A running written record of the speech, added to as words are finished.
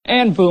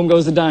And boom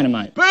goes the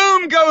dynamite.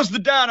 Boom goes the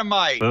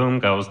dynamite. Boom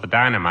goes the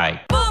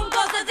dynamite. Boom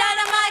goes the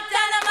dynamite,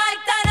 dynamite,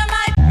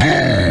 dynamite.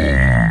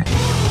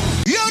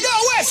 You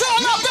know it's all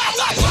about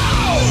the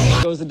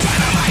boom. Goes the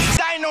dynamite.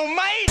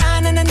 Dynamite.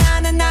 Na na na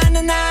na na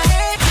na na.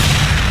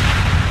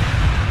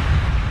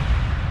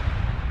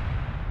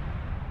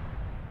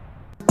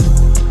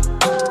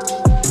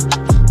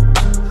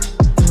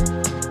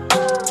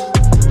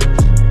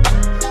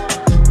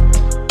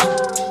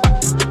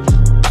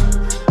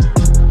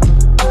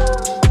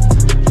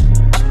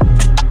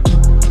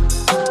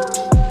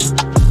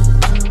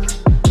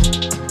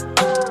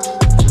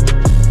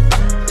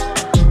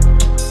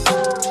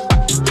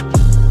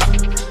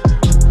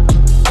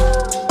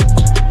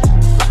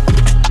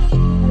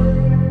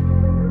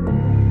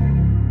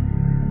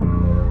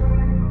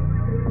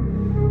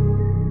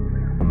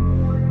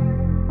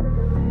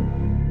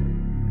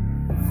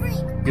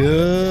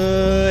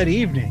 Good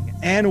evening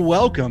and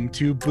welcome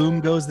to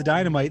Boom Goes the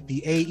Dynamite,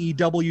 the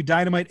AEW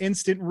Dynamite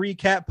Instant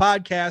Recap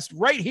Podcast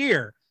right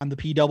here on the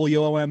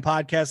PWOM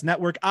Podcast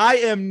Network. I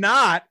am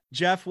not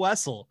Geoff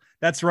Wessel.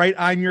 That's right.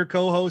 I'm your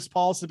co-host,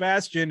 Paul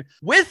Sebastian.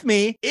 With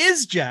me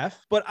is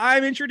Geoff, but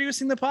I'm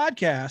introducing the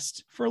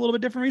podcast for a little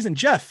bit different reason.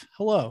 Geoff,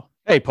 hello.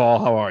 Hey, Paul,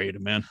 how are you,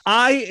 man?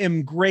 I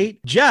am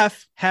great.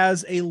 Geoff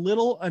has a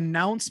little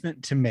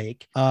announcement to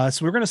make. So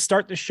we're going to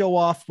start the show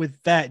off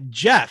with that.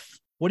 Geoff,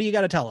 what do you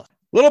got to tell us?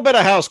 Little bit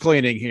of house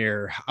cleaning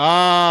here.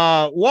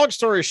 Long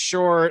story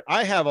short,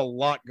 I have a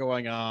lot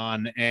going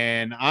on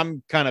and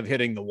I'm kind of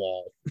hitting the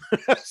wall.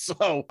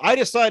 So I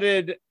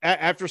decided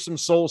after some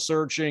soul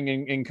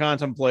searching and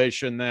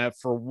contemplation that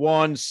for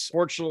once,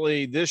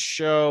 fortunately, this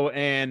show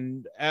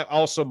and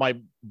also my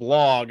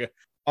blog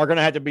are going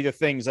to have to be the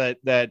things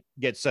that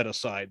get set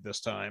aside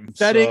this time.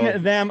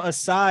 Setting them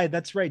aside.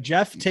 That's right.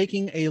 Geoff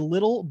taking a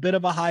little bit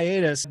of a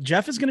hiatus.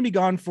 Geoff is going to be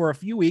gone for a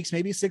few weeks,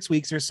 maybe 6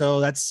 weeks or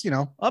so. That's,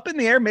 up in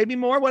the air, maybe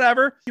more,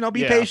 whatever.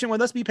 Be patient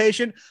with us. Be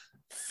patient.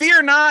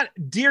 Fear not,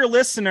 dear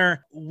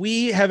listener.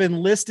 We have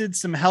enlisted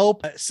some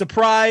help.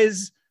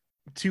 Surprise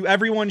to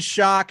everyone's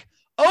shock.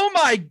 Oh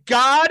my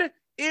God.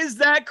 Is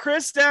that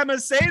Chris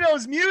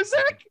Damasceno's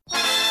music?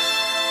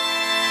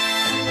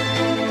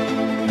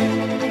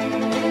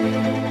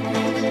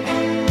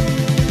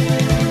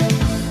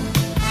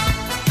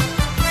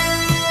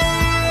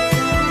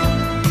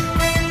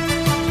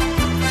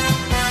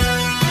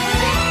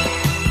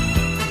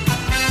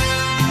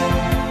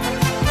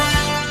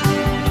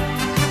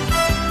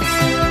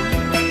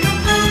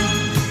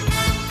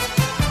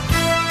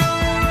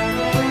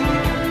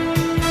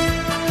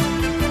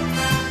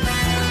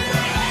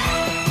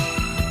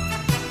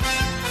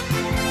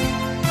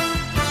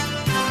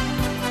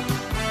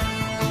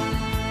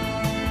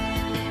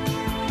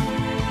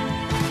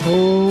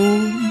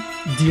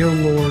 Oh, dear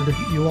Lord,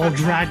 you all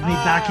dragged me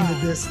back into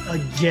this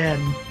again.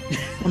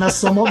 On a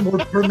somewhat more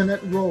permanent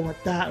role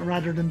at that,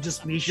 rather than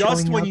just me showing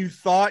Just when up. you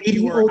thought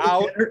you were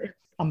out,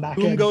 I'm back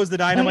Boom in. Goes the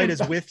Dynamite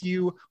is with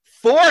you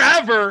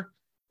forever.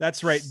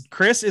 That's right.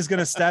 Chris is going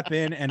to step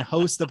in and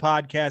host the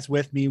podcast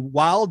with me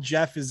while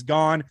Geoff is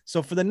gone.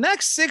 So for the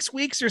next 6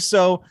 weeks or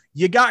so,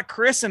 you got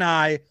Chris and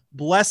I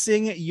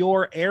blessing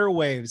your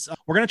airwaves.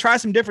 We're going to try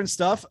some different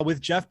stuff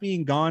with Geoff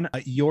being gone.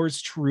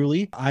 Yours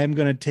truly. I'm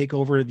going to take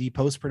over the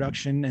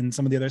post-production and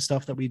some of the other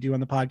stuff that we do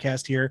on the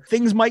podcast here.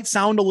 Things might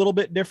sound a little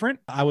bit different.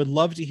 I would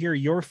love to hear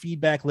your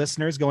feedback,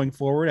 listeners, going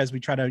forward as we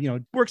try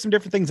to, work some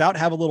different things out,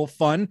 have a little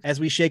fun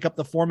as we shake up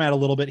the format a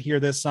little bit here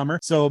this summer.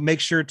 So make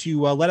sure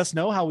to let us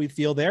know how we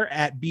feel there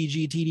at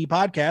BGTD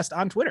Podcast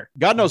on Twitter.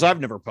 God knows I've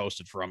never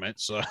posted from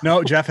it. So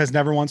No, Geoff has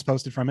never once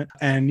posted from it.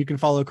 And you can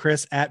follow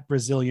Chris at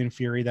Brazilian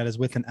Fury. That is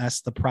with an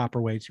S, the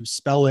proper way to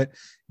spell it.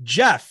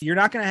 Geoff, you're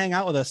not going to hang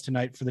out with us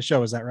tonight for the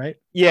show. Is that right?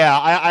 yeah,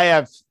 I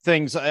have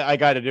things I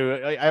got to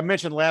do. I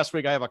mentioned last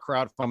week I have a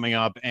crowd coming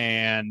up,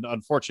 and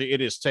unfortunately,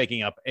 it is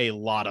taking up a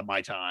lot of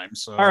my time.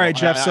 So all right,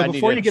 Geoff. So I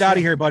before need you get out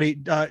of here, buddy,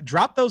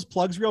 drop those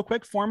plugs real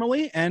quick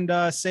formally and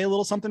say a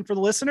little something for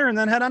the listener and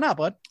then head on out,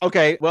 bud.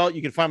 Okay, well,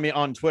 you can find me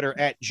on Twitter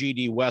at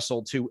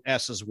GDWessel, 2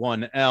 S's,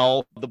 1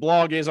 L. The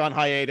blog is on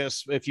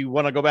hiatus. If you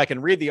want to go back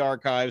and read the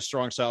archives,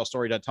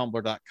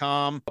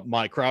 strongstylestory.tumblr.com.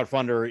 My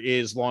crowdfunder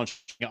is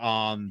launching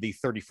on the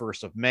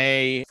 31st of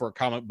May for a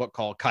comic book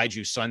called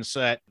Kaiju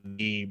Sunset.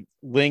 The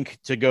link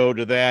to go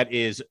to that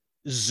is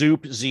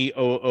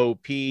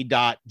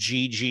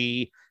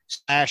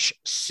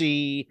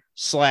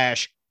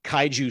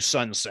zoop.gg/c/Kaiju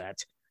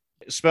Sunset.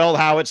 Spelled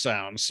how it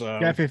sounds. So.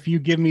 Geoff, if you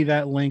give me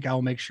that link,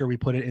 I'll make sure we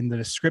put it in the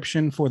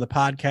description for the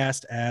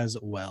podcast as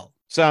well.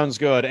 Sounds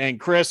good. And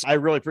Chris, I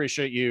really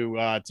appreciate you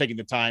taking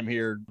the time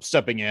here,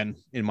 stepping in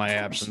my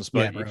absence.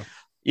 But yeah, bro.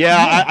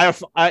 Yeah,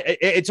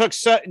 it took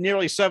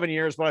nearly 7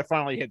 years, but I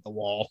finally hit the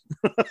wall.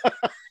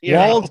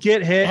 Walls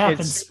get hit. It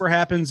happens. super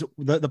happens.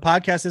 The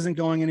podcast isn't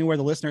going anywhere.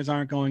 The listeners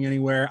aren't going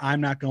anywhere.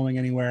 I'm not going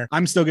anywhere.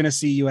 I'm still going to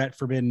see you at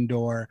Forbidden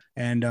Door,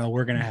 and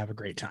we're going to have a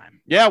great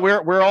time. Yeah,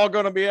 we're all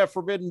going to be at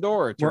Forbidden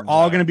Door. We're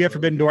all going to be at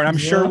Forbidden Door, and I'm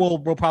sure Yeah. we'll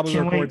probably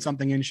Can't record wait.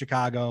 something in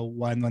Chicago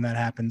when that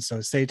happens.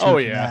 So stay tuned. Oh,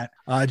 for yeah.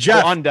 that.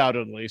 Jeff,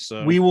 undoubtedly.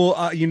 So we will.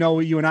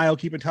 You and I will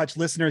keep in touch.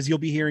 Listeners, you'll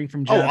be hearing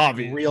from Jeff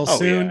real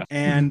soon. Yeah.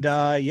 And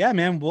yeah,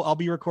 man, I'll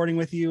be recording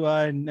with you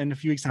in a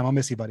few weeks' time. I'll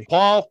miss you, buddy.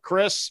 Paul,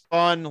 Chris,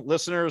 fun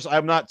listeners.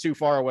 I'm not too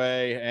far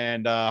away,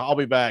 and I'll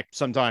be back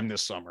sometime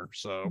this summer.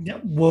 So Yeah,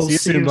 we'll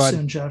see you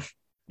soon, Jeff.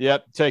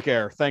 Yep. Take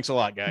care. Thanks a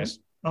lot, guys.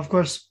 Of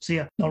course. See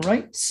ya. All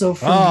right. So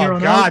from here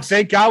on out.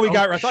 Thank God we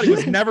got. I thought he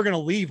was never going to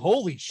leave.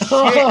 Holy shit.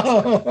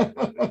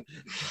 I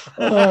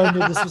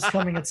knew this was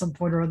coming at some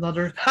point or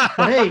another.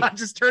 But hey, I'm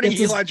just turning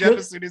it's Eli as Jeff good-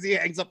 as soon as he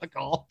hangs up the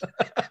call.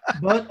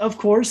 But of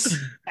course,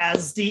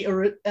 as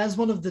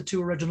one of the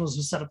two originals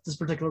who set up this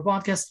particular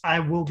podcast, I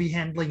will be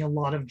handling a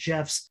lot of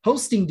Jeff's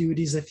hosting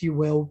duties, if you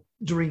will,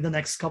 during the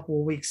next couple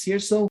of weeks here.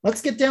 So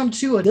let's get down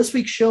to it. This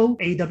week's show,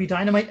 AEW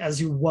Dynamite, as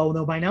you well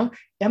know by now,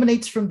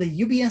 emanates from the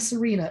UBS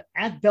Arena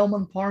at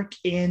Belmont Park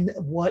in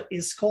what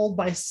is called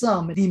by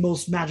some the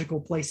most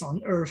magical place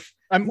on earth.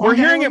 We're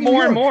hearing it New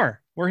more and York. more.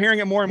 We're hearing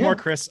it more and more,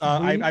 Yeah. Chris.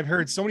 I've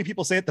heard so many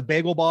people say it. The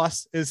Bagel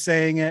Boss is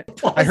saying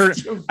it. Oh, I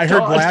heard God.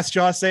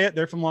 Glassjaw say it.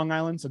 They're from Long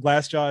Island, so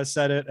Glassjaw has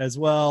said it as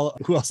well.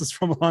 Who else is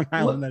from Long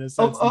Island that has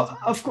said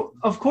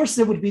Of course,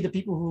 there would be the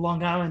people who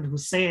Long Island who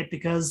say it,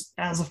 because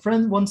as a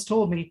friend once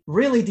told me,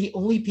 really the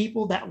only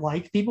people that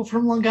like people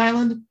from Long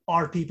Island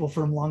are people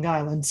from Long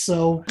Island.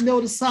 So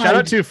note aside. Shout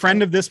out to a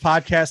friend of this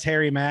podcast,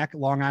 Harry Mack,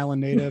 Long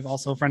Island native.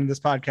 Also a friend of this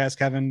podcast,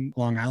 Kevin,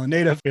 Long Island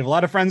native. We have a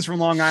lot of friends from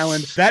Long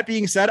Island. That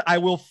being said, I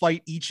will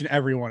fight each and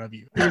every one of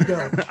you. There you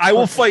go. I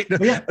will fight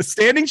Yeah. a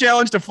standing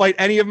challenge to fight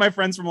any of my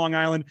friends from Long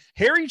Island.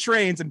 Harry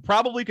trains and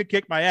probably could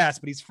kick my ass,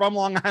 but he's from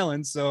Long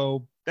Island,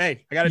 so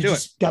hey, I got to do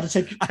it. Got to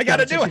take. I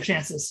gotta do your it.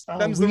 chances.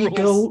 Them's the We rules.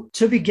 go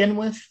to begin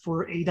with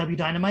for AEW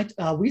Dynamite.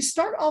 We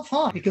start off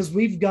hot because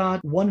we've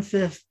got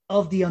 1/5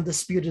 of the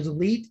Undisputed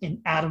Elite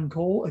in Adam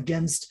Cole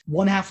against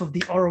 1/2 of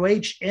the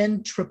ROH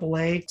and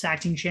AAA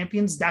Tag Team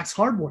Champions, Dax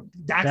Hardwood.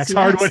 Dax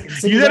Hardwood.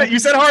 You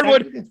said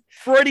Hardwood.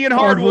 Freudian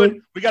Hardwood.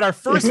 We got our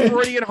first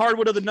Freudian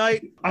Hardwood of the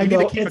night. I We need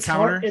know to keep it's a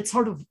counter.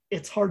 hard.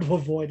 It's hard to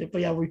avoid it,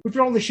 but yeah, we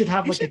probably should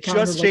have You like a should counter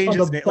just like, change on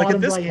his the name. Like, at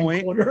bottom this right-hand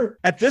point- corner.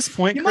 At this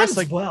point, You Chris,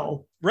 might as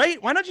well.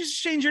 right? Why not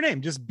just change your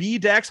name? Just be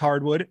Dax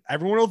Hardwood.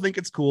 Everyone will think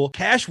it's cool.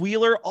 Cash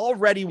Wheeler,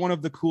 already one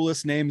of the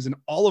coolest names in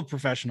all of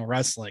professional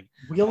wrestling.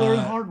 Wheeler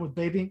and Hardwood,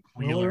 baby.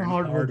 Wheeler and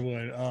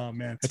Hardwood. Oh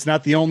man, it's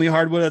not the only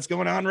hardwood that's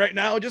going on right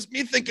now. Just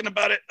me thinking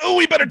about it. Oh,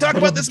 we better talk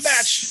about this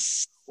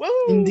match. Woo!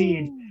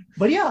 Indeed.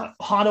 But yeah,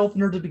 hot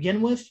opener to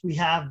begin with. We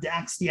have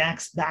Dax the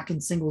Axe back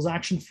in singles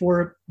action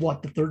for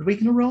what, the third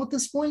week in a row at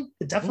this point?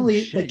 It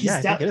definitely, I think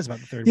it is about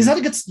the third. he's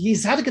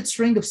week. had a good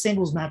string of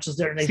singles matches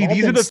there. And they've See, all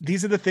been-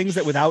 these are the things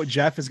that without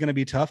Jeff is going to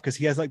be tough, because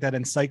he has like that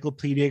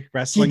encyclopedic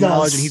wrestling He does.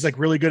 knowledge, and he's like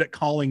really good at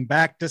calling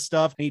back to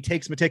stuff, and he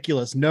takes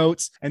meticulous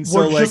notes. And so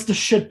we're like just the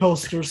shit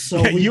posters.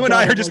 So yeah, we you and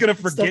I gotta, are just like, gonna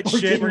forget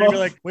start shit. working We're gonna be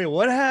up. like, wait,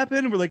 what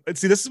happened? We're like,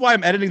 see, this is why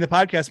I'm editing the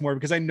podcast more,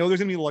 because I know there's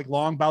gonna be like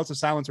long bouts of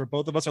silence where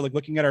both of us are like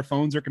looking at our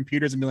phones or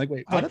computers and be like,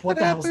 wait, Like, what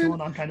the hell's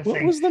going on, kind of What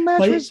thing. was the match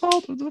But-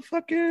 result of the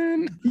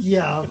fucking?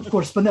 Yeah, of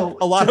course, but no.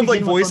 A lot to of like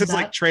begin with voices on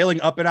like that- trailing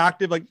up an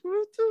octave, like.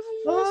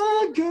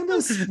 Oh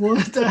goodness, what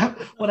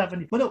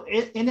happened? But no,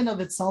 in and of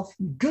itself,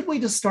 good way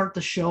to start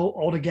the show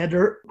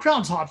altogether.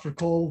 Crowd's hot for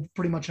Cole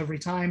pretty much every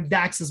time.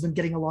 Dax has been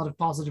getting a lot of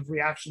positive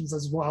reactions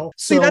as well.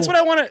 See, that's what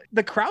I want to.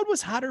 The crowd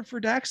was hotter for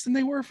Dax than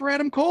they were for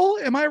Adam Cole.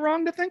 Am I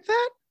wrong to think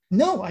that?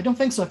 No, I don't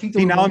think so. I think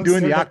there See, were now I'm moments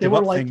doing there the that they octave were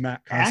up like, thing,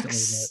 Matt, constantly.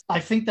 Axe. I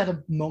think that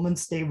at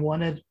moments they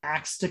wanted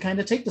Axe to kind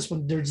of take this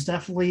one. There's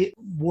definitely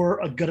were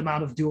a good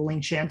amount of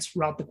dueling chants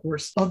throughout the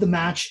course of the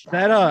match.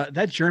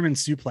 That German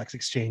suplex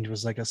exchange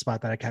was like a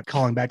spot that I kept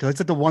calling back to. It's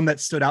like the one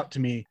that stood out to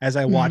me as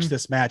I watched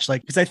this match.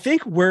 Like, because I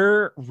think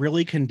we're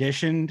really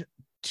conditioned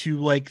to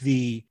like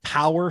the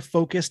power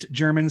focused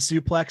German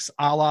suplex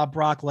a la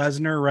Brock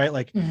Lesnar, right?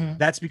 Like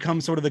that's become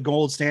sort of the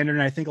gold standard.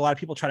 And I think a lot of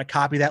people try to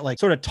copy that, like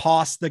sort of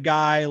toss the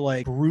guy,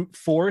 like brute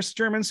force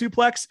German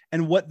suplex.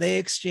 And what they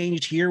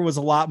exchanged here was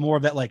a lot more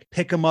of that, like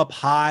pick them up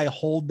high,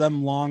 hold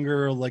them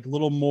longer, like a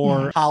little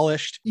more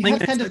polished. You Like,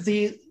 had kind of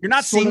the you're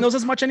not sort seeing of- those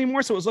as much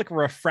anymore. So it was like a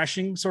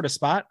refreshing sort of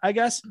spot, I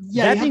guess.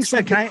 Yeah, That you being had sort said,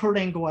 of can the I, Kurt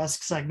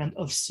Angle-esque segment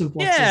of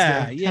suplexes Yeah,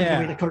 there, kind of the yeah.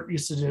 way that Kurt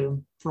used to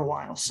do for a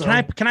while. So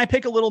can I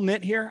pick a little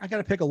nit here? I got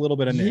to pick a little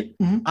bit of nit.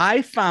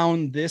 I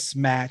found this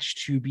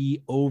match to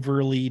be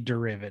overly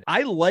derivative.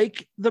 I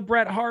like the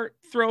Bret Hart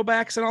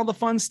throwbacks and all the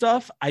fun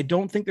stuff. I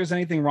don't think there's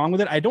anything wrong with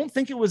it. I don't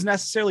think it was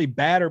necessarily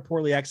bad or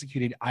poorly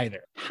executed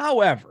either.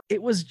 However,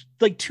 it was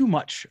like too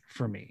much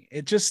for me.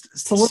 It just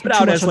It's a little stood bit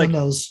too out much as on like, the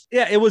nose.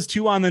 yeah, it was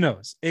too on the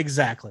nose.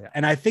 Exactly.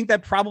 And I think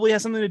that probably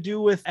has something to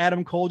do with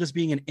Adam Cole just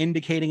being an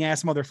indicating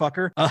ass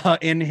motherfucker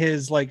in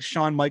his like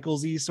Shawn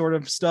Michaels-y sort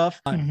of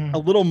stuff. A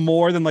little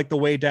more than like the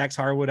way Dax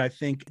Harwood, I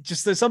think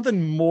just there's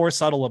something more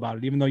subtle about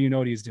it, even though you know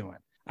what he's doing.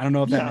 I don't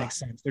know if that makes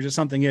sense. There's just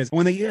something is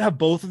when they have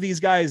both of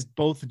these guys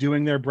both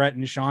doing their Brett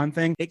and Sean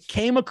thing, it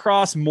came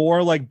across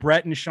more like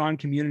Brett and Sean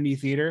community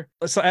theater.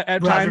 So at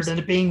rather times, than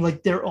it being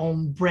like their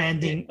own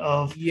branding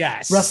of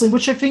yes, wrestling,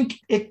 which I think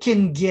it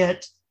can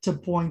get to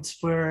points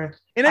where,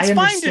 and it's I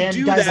fine to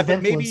do that,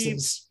 but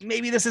influences.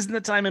 maybe this isn't the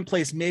time and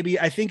place.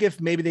 I think if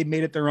maybe they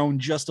made it their own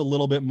just a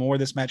little bit more,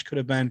 this match could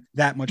have been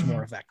that much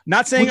more effective.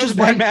 Not saying it was a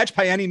bad match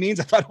by any means.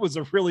 I thought it was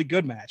a really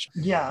good match.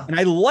 Yeah. And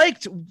I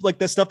liked like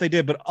the stuff they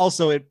did, but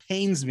also it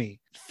pains me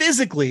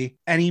physically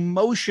and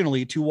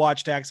emotionally to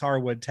watch Dax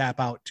Harwood tap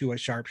out to a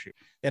sharpshooter.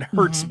 It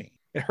hurts me.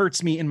 It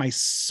hurts me in my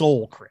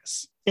soul,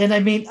 Chris. And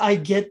I mean, I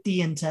get the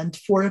intent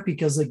for it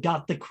because it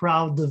got the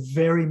crowd to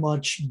very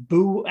much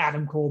boo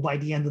Adam Cole by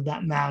the end of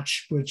that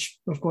match, which,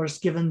 of course,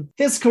 given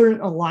his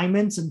current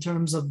alignments in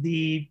terms of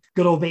the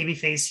good old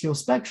babyface heel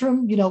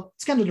spectrum, you know,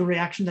 it's kind of the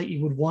reaction that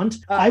you would want.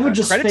 I would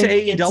just credit to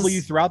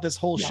AEW throughout this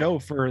whole show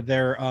for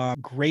their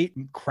great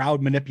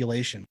crowd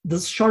manipulation. The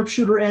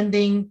sharpshooter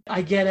ending,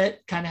 I get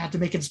it. Kind of had to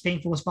make it as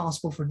painful as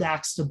possible for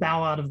Dax to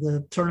bow out of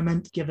the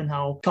tournament, given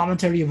how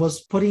commentary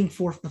was putting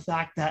forth the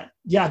fact that,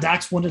 yeah,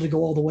 Dax wanted to go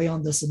all the way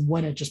on this and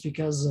win it just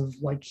because of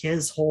like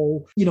his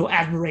whole, you know,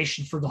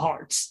 admiration for the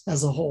Hearts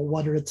as a whole,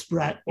 whether it's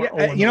Brett or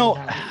Owen. You know,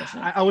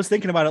 I was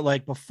thinking about it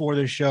like before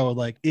the show,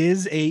 like,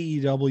 is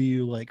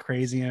AEW like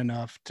crazy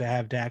enough to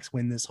have Dax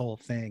win this whole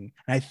thing?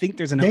 And I think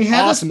there's they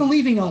had us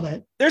believing on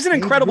it. There's an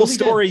incredible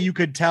story you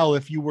could tell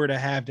if you were to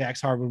have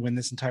Dax Harwood win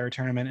this entire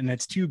tournament, and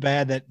it's too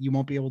bad that you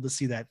won't be able to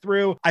see that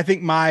through. I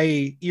think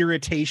my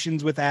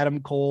irritations with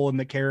Adam Cole and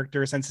the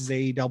character since his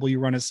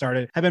AEW run has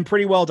started have been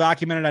pretty well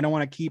documented. I don't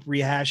want to keep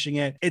rehashing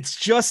it. It's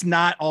just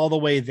not all the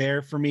way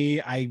there for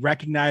me. I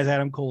recognize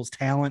Adam Cole's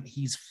talent.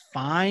 He's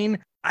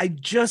fine. I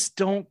just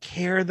don't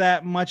care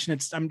that much.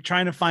 And I'm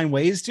trying to find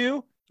ways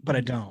to, but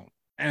I don't.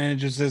 And it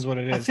just is what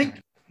it is.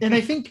 I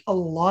think a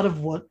lot of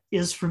what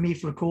is for me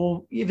for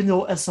Cole, even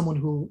though as someone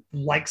who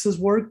likes his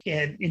work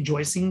and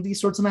enjoys seeing these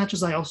sorts of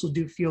matches, I also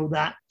do feel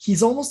that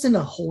he's almost in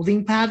a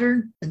holding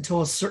pattern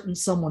until a certain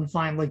someone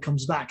finally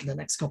comes back in the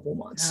next couple of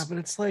months. Yeah, but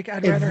it's like,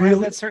 I'd rather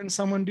have that certain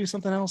someone do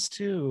something else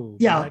too.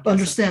 Yeah,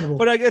 understandable.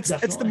 But it's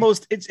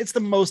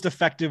the most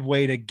effective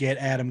way to get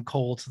Adam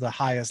Cole to the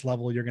highest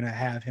level you're going to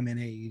have him in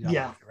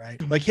AEW,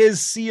 right? Like his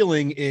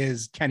ceiling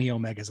is Kenny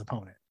Omega's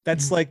opponent.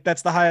 That's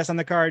the highest on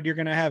the card you're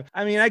going to have.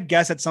 I mean, I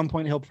guess at some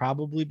point he'll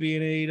probably be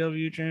an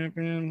AEW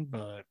champion,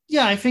 but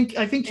yeah, I think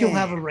he'll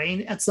have a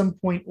reign at some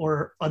point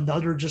or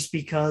another, just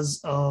because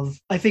of,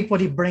 I think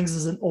what he brings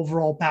is an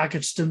overall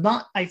package to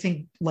not, I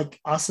think, like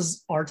us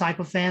as our type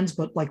of fans,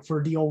 but like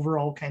for the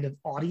overall kind of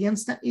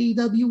audience that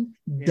AEW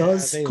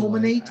does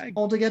culminate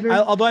altogether.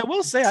 Although I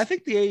will say, I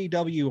think the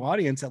AEW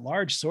audience at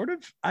large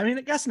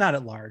I guess not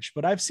at large,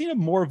 but I've seen a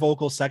more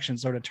vocal section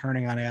sort of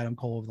turning on Adam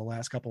Cole over the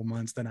last couple of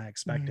months than I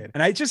expected.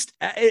 And I just,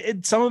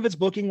 some of it's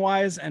booking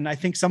wise, and I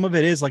think some of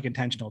it is like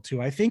intentional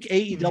too. I think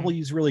AEW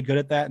is really good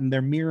at that, and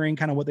they're mirroring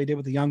kind of what they did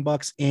with the Young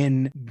Bucks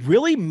in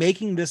really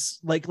making this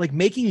like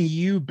making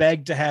you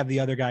beg to have the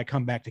other guy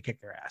come back to kick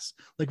their ass,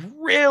 like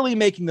really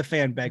making the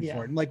fan beg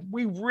for it. And like,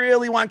 we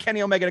really want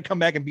Kenny Omega to come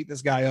back and beat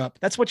this guy up.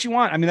 That's what you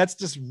want. I mean, that's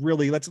just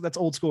really, that's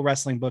old school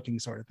wrestling booking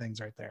sort of things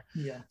right there.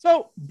 Yeah.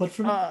 So, but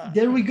from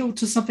there we go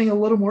to something a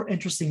little more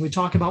interesting. We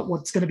talk about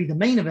what's going to be the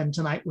main event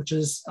tonight, which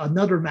is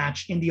another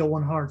match in the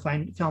Owen Hart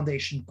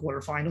Foundation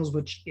quarterfinals,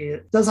 which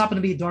it does happen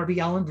to be Darby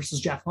Allin versus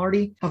Jeff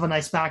Hardy. Have a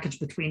nice package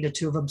between the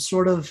two of them,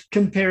 sort of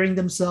comparing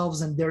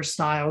themselves and their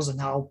styles and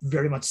how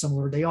very much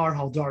similar they are,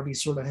 how Darby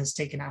sort of has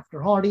taken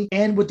after Hardy,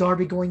 and with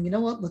Darby going, you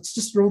know what, let's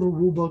just throw the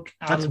rule book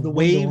out of the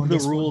window. Waive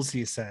the rules,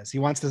 he says. He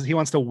wants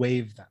to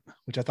waive them,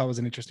 which I thought was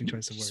an interesting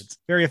choice of words.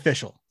 Very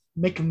official.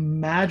 Make them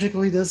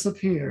magically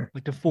disappear.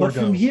 Like the forego.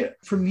 But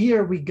from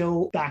here, we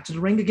go back to the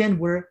ring again,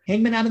 where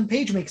Hangman Adam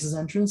Page makes his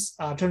entrance.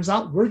 Turns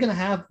out we're going to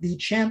have the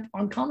champ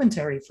on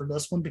commentary for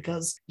this one,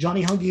 because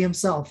Johnny Hungry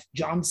himself,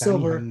 John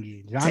Silver,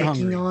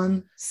 taking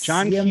on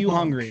John CM Q Punk.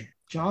 Hungry.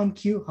 John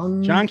Q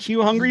Hungry. John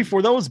Q Hungry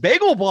for those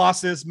bagel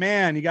bosses,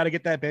 man. You got to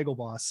get that bagel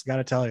boss. Got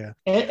to tell you.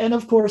 And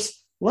of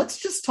course, let's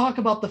just talk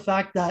about the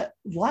fact that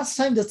last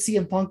time that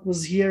CM Punk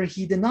was here,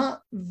 he did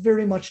not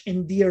very much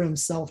endear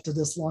himself to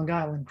this Long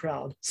Island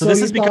crowd. So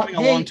this is becoming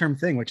a long-term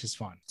thing, which is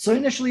fun. So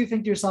initially you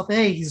think to yourself,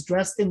 hey, he's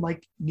dressed in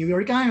like New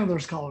York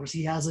Islanders colors.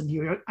 He has a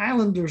New York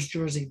Islanders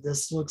jersey.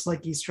 This looks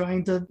like he's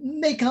trying to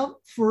make up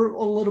for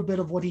a little bit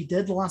of what he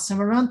did the last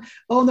time around.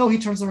 Oh no, he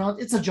turns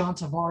around. It's a John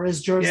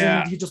Tavares jersey.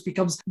 And he just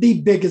becomes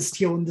the biggest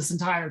heel in this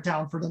entire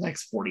town for the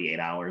next 48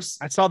 hours.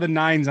 I saw the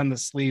 9s on the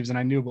sleeves and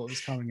I knew what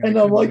was coming. And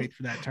I'm like, wait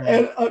for that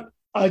turn.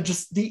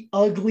 Just the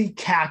ugly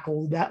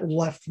cackle that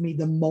left me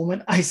the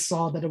moment I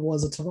saw that it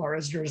was a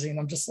Tavares jersey. And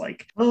I'm just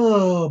like,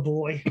 oh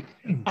boy.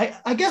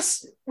 I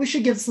guess we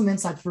should give some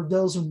insight for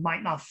those who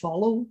might not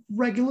follow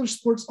regular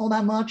sports all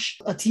that much.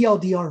 A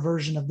TLDR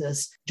version of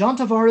this. John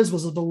Tavares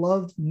was a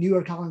beloved New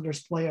York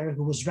Islanders player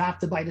who was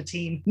drafted by the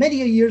team many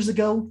years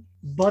ago.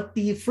 But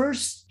the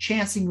first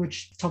chance in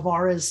which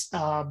Tavares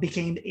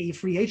became a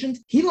free agent,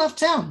 he left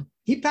town.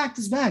 he packed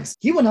his bags.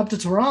 He went up to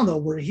Toronto,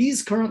 where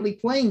he's currently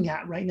playing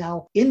at right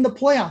now in the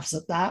playoffs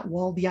at that,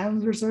 while the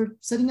Islanders are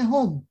sitting at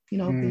home,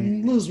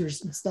 being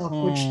losers and stuff,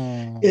 which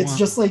it's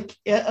just like,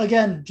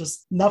 again,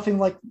 just nothing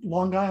like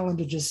Long Island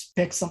to just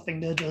pick something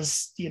to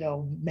just,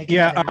 make it.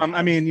 Yeah.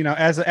 I mean,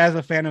 as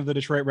a fan of the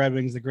Detroit Red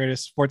Wings, the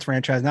greatest sports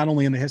franchise, not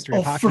only in the history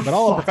of hockey, but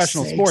all of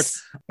professional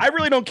sports, I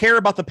really don't care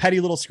about the petty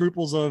little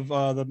scruples of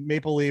the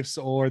Maple Leafs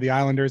or the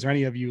Islanders or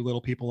any of you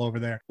little people over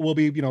there. We'll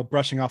be,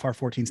 brushing off our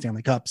 14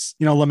 Stanley Cups,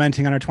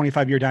 lamenting on our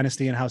 25-year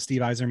dynasty and how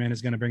Steve Yzerman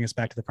is going to bring us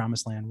back to the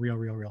promised land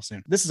real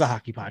soon. This is a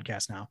hockey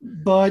podcast now.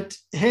 But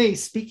hey,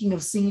 speaking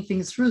of seeing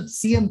things through,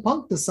 CM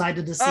Punk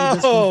decided to see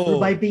this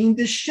through by being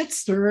the shit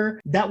stirrer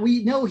that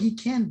we know he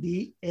can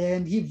be,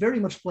 and he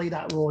very much played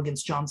that role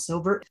against John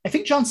Silver. I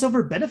think John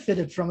Silver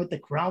benefited from it. The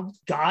crowd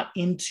got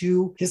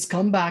into his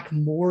comeback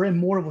more and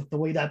more with the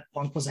way that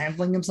Punk was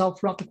handling himself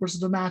throughout the course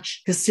of the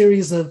match. His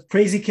series of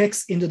crazy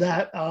kicks into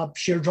that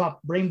sheer drop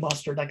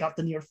brainbuster that got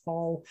the near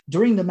fall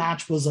during the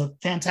match was a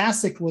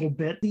fantastic little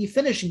bit. The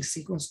finishing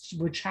sequence,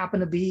 which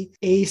happened to be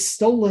a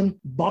stolen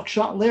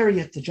buckshot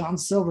lariat to John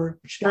Silver.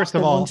 First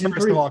of all,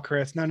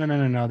 Chris, no.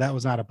 That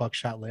was not a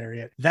buckshot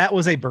lariat. That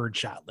was a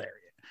birdshot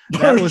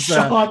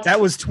lariat. That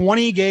was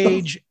 20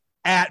 gauge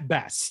at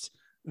best.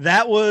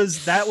 That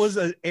was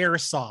an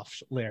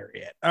airsoft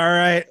lariat. All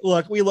right.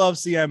 Look, we love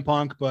CM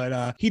Punk,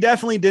 but he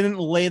definitely didn't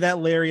lay that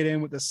lariat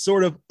in with the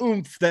sort of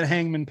oomph that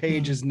Hangman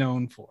Page is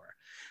known for.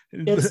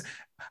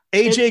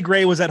 AJ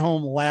Gray was at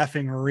home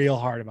laughing real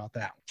hard about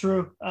that.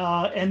 True.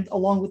 And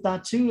along with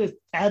that, too, it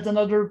adds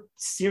another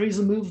series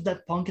of moves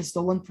that Punk has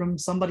stolen from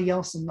somebody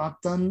else and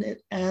not done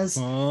it as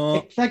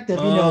effective.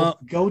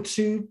 Go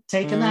to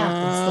take a nap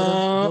instead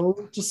of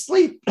go to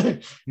sleep.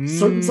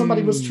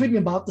 Somebody was tweeting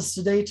about this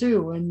today,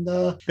 too. And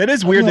that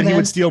is weird that he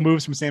would steal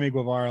moves from Sammy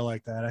Guevara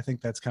like that. I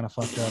think that's kind of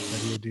fucked up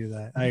that he would do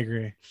that. I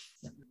agree.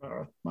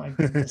 My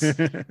goodness.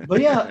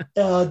 But yeah,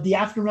 the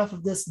aftermath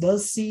of this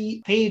does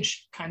see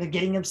Page kind of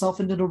getting himself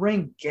into the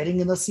ring, getting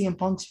into CM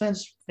Punk's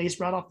face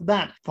right off the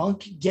bat.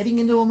 Punk getting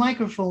into a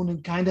microphone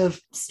and kind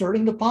of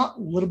starting the pot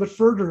a little bit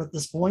further at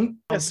this point.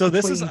 Yeah, so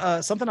this is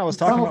something I was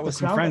talking about with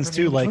some friends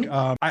too. Like,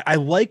 I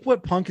like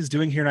what Punk is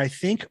doing here, and I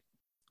think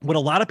what a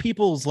lot of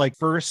people's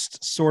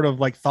first sort of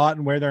thought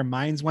and where their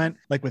minds went,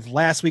 like with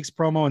last week's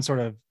promo and sort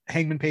of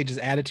Hangman Page's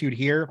attitude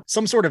here,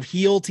 some sort of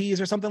heel tease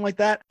or something like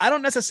that. I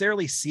don't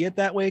necessarily see it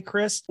that way,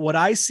 Chris. What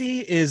I see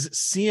is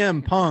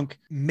CM Punk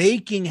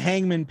making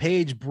Hangman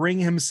Page bring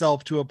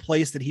himself to a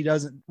place that he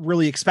doesn't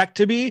really expect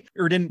to be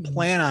or didn't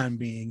plan on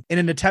being in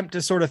an attempt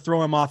to sort of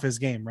throw him off his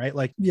game, right?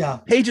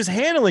 Page is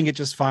handling it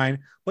just fine,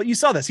 but you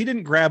saw this. He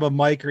didn't grab a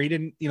mic or he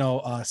didn't,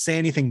 say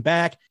anything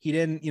back. He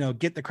didn't,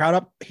 get the crowd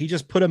up. He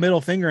just put a middle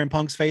finger in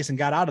Punk's face and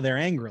got out of there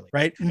angrily,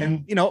 right?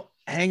 And,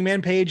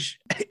 Hangman Page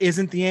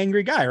isn't the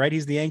angry guy, right?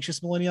 He's the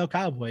anxious millennial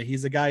cowboy.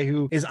 He's the guy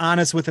who is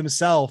honest with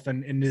himself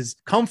and is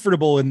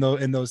comfortable in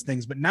those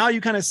things. But now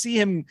you kind of see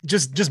him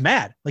just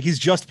mad, like he's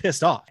just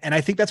pissed off. And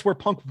I think that's where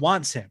Punk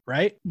wants him,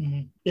 right?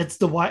 Mm-hmm.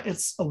 It's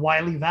a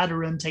wily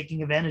veteran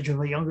taking advantage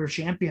of a younger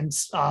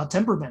champion's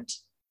temperament.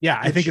 Yeah,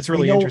 I think it's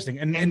really interesting.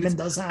 And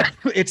does have.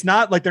 It's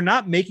not like they're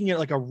not making it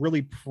like a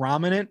really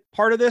prominent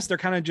part of this. They're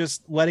kind of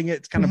just letting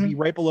it kind of be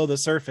right below the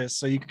surface.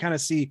 So you can kind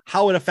of see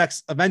how it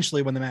affects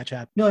eventually when the match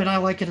happens. No, and I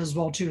like it as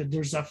well, too.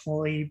 There's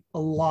definitely a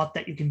lot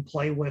that you can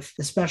play with,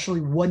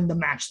 especially when the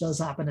match does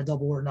happen at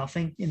Double or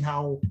Nothing, and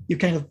how you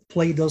kind of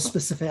play those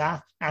specific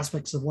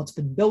aspects of what's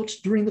been built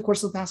during the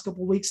course of the past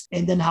couple of weeks,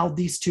 and then how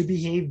these two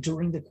behave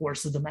during the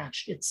course of the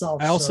match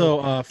itself. I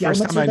also,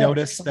 first time I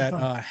noticed that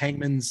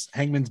Hangman's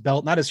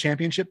belt, not his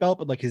championship belt,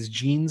 but like his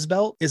jeans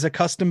belt, is a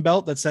custom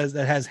belt that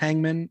has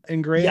Hangman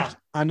engraved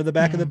onto the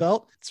back of the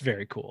belt. It's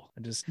very cool.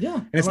 And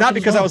it's not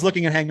because I was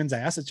looking at Hangman's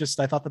ass. It's just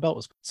I thought the belt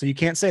was cool. So you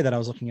can't say that I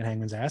was looking at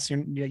Hangman's ass. You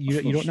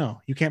don't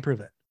know. You can't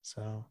prove it.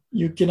 So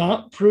you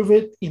cannot prove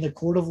it in a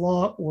court of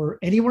law or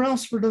anywhere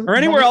else for the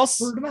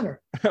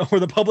matter, or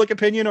the public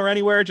opinion or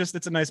anywhere. Just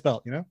it's a nice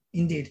belt,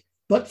 Indeed.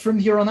 But from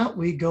here on out,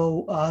 we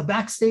go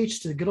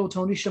backstage to good old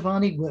Tony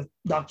Schiavone with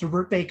Dr.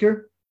 Burt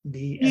Baker,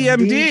 the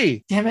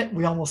EMD. Damn it,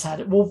 we almost had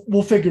it.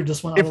 We'll figure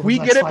this one out. If we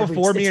get it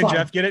before me and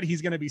Geoff get it,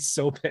 he's going to be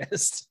so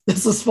pissed.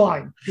 This is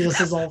fine. This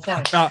is all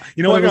fine.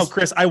 You know what? No,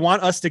 Chris, I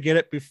want us to get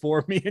it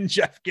before me and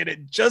Geoff get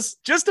it,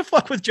 just to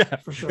fuck with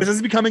Geoff. For sure. This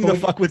is becoming the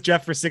fuck with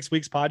Geoff for 6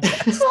 weeks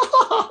podcast.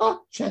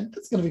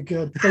 It's going to be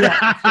good. But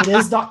yeah,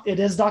 it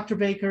is Dr.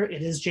 Baker.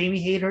 It is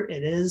Jamie Hayter.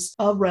 It is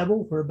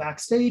Rebel. We're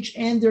backstage,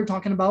 and they're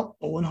talking about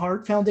Owen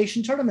Hart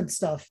Foundation tournament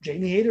stuff.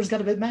 Jamie Hayter's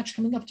got a big match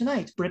coming up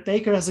tonight. Britt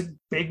Baker has a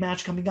big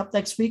match coming up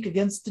next week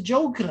against the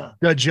Joker.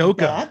 The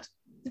Joker.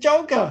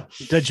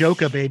 The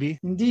Joker, baby.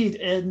 Indeed.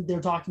 And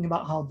they're talking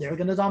about how they're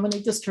going to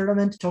dominate this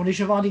tournament. Tony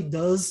Schiavone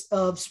does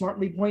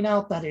smartly point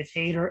out that if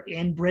Hayter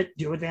and Britt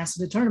do advance to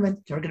the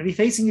tournament, they're going to be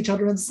facing each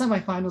other in the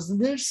semifinals, and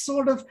there's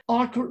sort of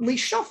awkwardly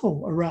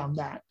shuffle around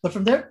that. But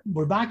from there,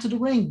 we're back to the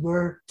ring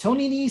where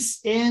Tony Nese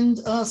and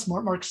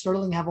Smart Mark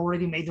Sterling have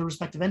already made their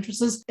respective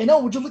entrances. And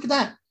would you look at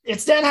that?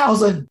 It's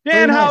Danhausen.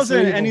 Very nice.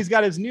 Danhausen, and he's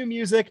got his new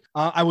music.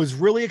 I was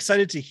really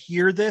excited to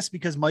hear this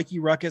because Mikey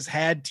Ruckus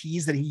had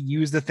teased that he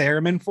used the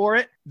theremin for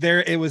it.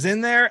 It was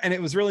in there, and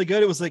it was really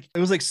good. It was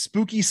like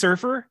spooky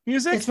surfer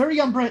music. It's very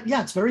on brand.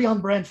 Yeah, it's very on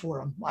brand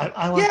for him.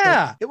 I like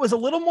Yeah, it was a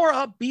little more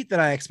upbeat than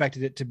I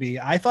expected it to be.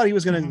 I thought he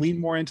was going to lean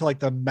more into like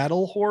the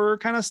metal horror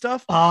kind of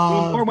stuff.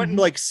 Or went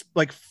into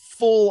like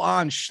full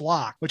on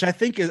schlock, which I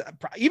think is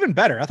even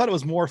better. I thought it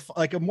was more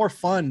like a more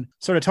fun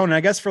sort of tone. And I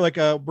guess for like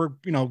we're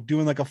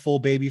doing like a full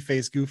baby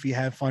face, goofy,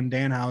 have fun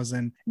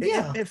Danhausen.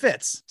 It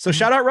fits. So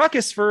shout out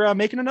Ruckus for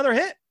making another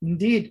hit.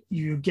 Indeed,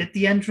 you get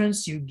the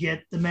entrance, you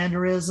get the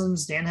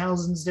mannerisms.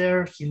 Danhausen's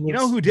there. You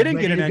know who didn't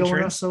get an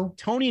entrance?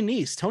 Tony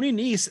Nese. Tony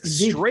Nese,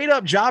 straight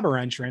up jobber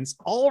entrance,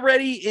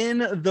 already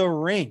in the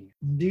ring.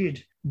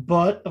 Indeed.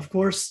 But of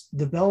course,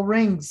 the bell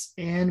rings,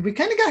 and we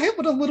kind of got hit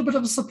with a little bit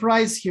of a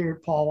surprise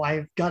here, Paul.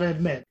 I've got to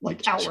admit,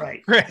 like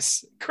outright.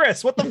 Chris,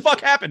 what the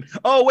fuck happened?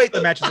 Oh wait,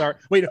 the matches are.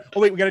 We got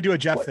to do a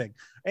Geoff thing.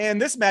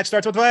 And this match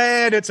starts with,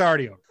 and it's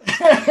already over.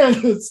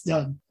 It's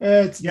done.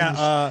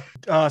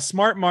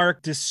 Smart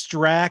Mark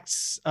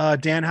distracts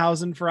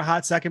Danhausen for a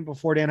hot second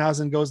before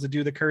Danhausen goes to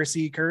do the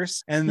cursey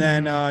curse. And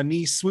then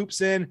Nese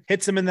swoops in,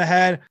 hits him in the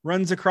head,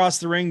 runs across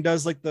the ring,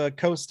 does like the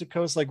coast to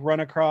coast, like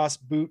run across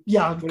boot.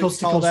 Yeah,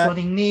 coast to coast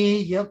running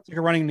knee. Yep. Like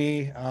a running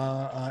knee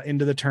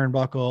into the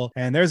turnbuckle.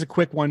 And there's a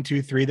quick 1,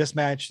 2, 3. This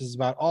match is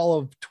about all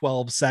of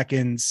 12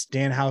 seconds.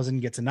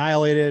 Danhausen gets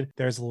annihilated.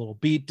 There's a little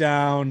beat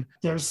down.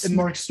 There's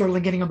Mark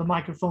Sterling getting on the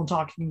microphone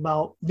talking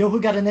about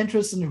who got an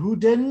entrance and who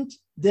didn't.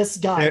 This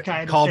guy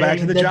kind of call back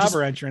to the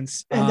jobber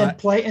entrance, and then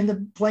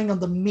playing on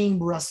the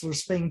meme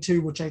wrestlers thing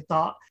too, which I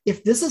thought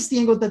if this is the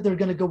angle that they're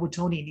going to go with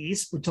Tony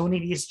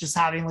Nese just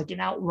having like an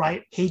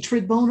outright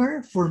hatred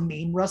boner for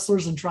meme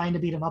wrestlers and trying to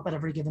beat him up at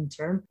every given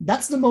turn,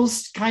 that's the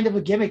most kind of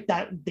a gimmick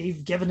that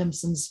they've given him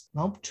since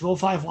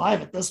 205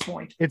 Live at this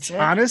point. It's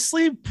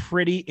honestly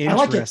pretty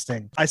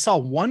interesting. I saw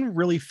one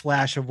really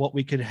flash of what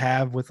we could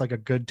have with like a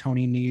good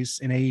Tony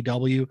Nese in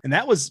AEW, and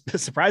that was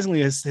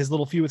surprisingly his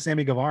little feud with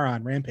Sammy Guevara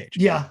on Rampage.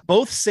 Yeah,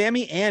 both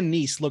Sammy and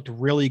Nese looked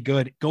really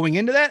good going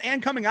into that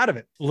and coming out of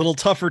it. A little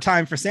tougher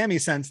time for Sammy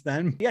since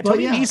then. Yeah,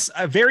 Tony Nese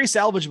very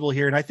salvageable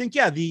here, and I think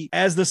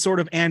as the sort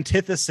of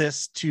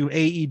antithesis to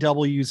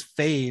AEW's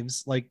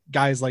faves, like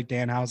guys like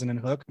Danhausen and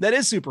Hook, that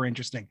is super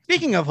interesting.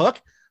 Speaking of Hook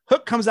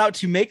comes out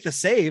to make the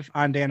save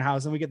on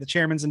Danhausen. We get the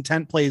chairman's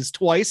intent plays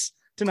twice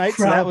tonight,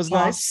 so that was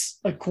nice.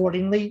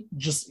 Accordingly,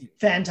 just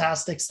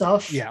fantastic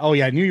stuff. Yeah. Oh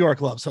yeah. New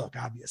York loves Hook,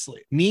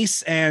 obviously.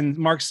 Nese and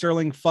Mark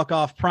Sterling fuck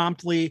off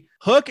promptly.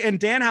 Hook and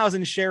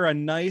Danhausen share a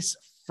nice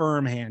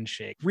firm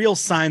handshake. Real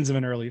signs of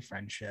an early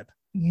friendship.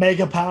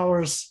 Mega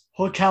powers.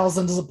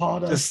 Hookhausen is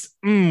upon us.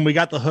 We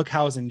got the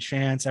Hookhausen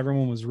chance.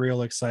 Everyone was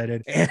real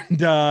excited.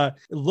 And it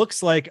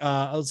looks like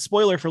a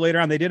spoiler for later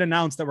on. They did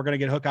announce that we're going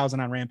to get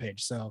Hookhausen on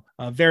Rampage. So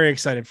very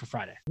excited for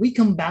Friday. We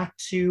come back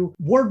to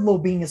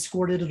Wardlow being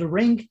escorted to the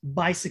ring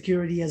by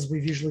security, as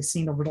we've usually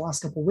seen over the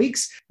last couple of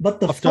weeks. But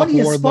the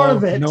funniest part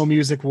of it, no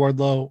music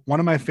Wardlow, one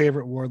of my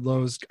favorite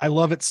Wardlows. I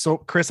love it so,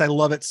 Chris. I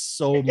love it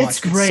so much. It's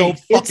great.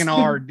 It's so fucking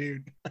hard,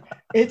 dude.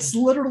 It's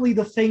literally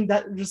the thing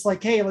that just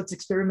like, hey, let's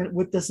experiment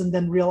with this, and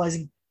then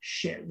realizing,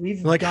 shit,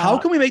 how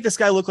can we make this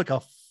guy look like a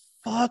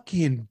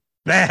fucking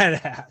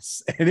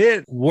badass? And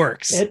it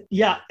works.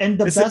 And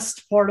the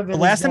best part of it, the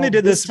last time they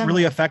did this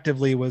really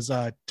effectively was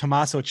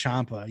Tommaso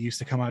Ciampa used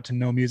to come out to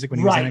no music when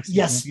he was NXT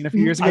champion a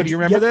few years ago. Do you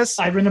remember this?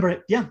 I remember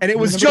it. Yeah, and it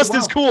was just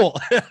as cool.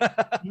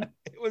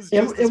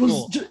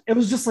 It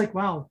was just like,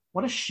 wow,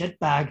 what a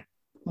shitbag.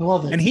 I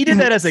love it. And he did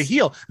that as a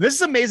heel. This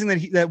is amazing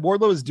that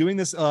Wardlow is doing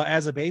this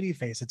as a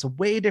babyface. It's a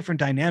way different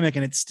dynamic,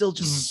 and it's still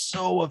just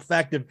so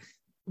effective.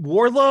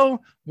 Wardlow,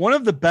 one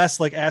of the best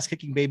like ass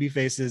kicking baby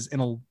faces in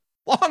a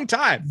long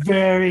time.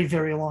 Very,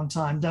 very long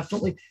time.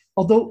 Definitely.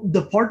 Although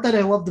the part that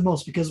I love the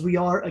most, because we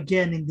are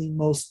again in the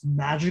most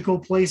magical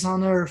place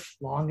on earth,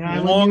 Long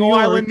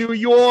Island, New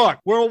York.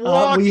 We're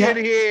walking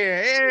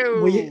here.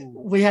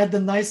 We had the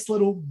nice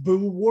little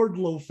Boo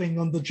Wardlow thing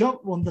on the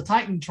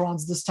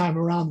Titantrons this time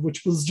around,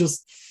 which was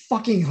just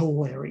fucking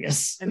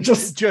hilarious. And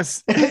just a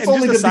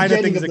sign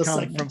of things that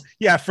come from.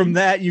 Yeah, from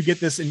that you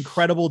get this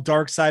incredible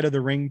Dark Side of the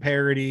Ring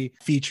parody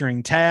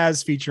featuring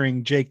Taz,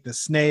 featuring Jake the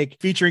Snake,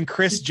 featuring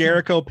Chris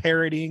Jericho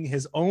parodying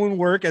his own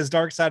work as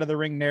Dark Side of the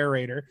Ring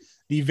narrator.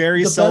 The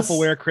very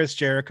self-aware Chris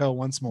Jericho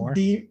once more.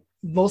 The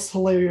most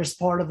hilarious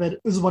part of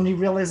it is when he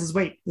realizes,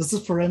 wait, this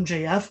is for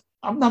MJF.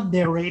 I'm not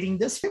narrating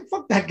this.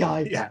 Fuck that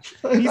guy. Yeah,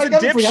 he's a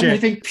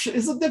dipshit.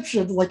 He's a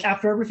dipshit. Like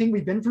after everything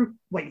we've been through,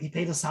 wait, he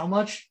paid us how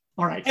much?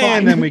 All right, fine.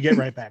 And then we get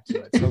right back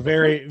to it. So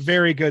very,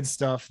 very good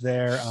stuff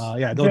there.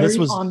 Though this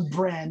was on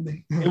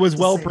brand. It was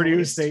well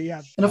produced.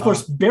 And of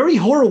course, Barry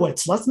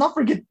Horowitz. Let's not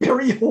forget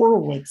Barry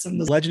Horowitz. And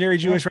legendary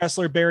Jewish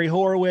wrestler Barry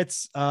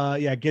Horowitz.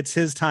 Gets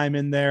his time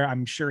in there.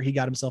 I'm sure he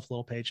got himself a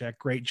little paycheck.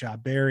 Great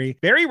job, Barry.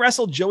 Barry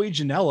wrestled Joey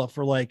Janela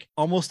for like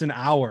almost an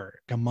hour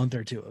a month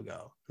or two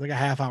ago. like a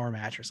half-hour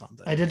match or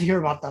something. I did hear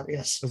about that.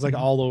 Yes. It was like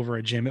all over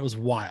a gym. It was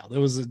wild. It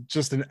was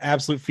just an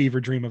absolute fever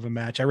dream of a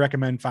match. I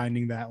recommend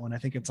finding that one. I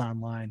think it's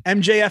online.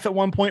 MJF at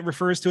one point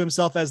refers to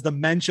himself as the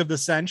mensch of the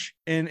cinch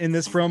in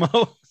this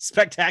promo.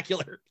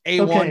 Spectacular.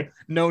 A1, Okay.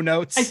 no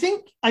notes. I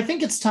think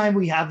it's time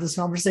we have this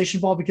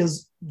conversation, Paul,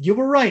 because you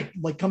were right.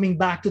 Like, coming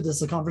back to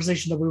this, a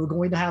conversation that we were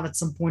going to have at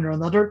some point or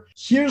another.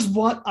 Here's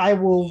what I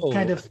will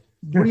kind of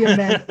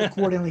re-amend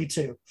accordingly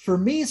to. For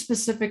me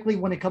specifically,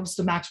 when it comes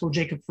to Maxwell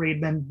Jacob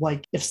Friedman,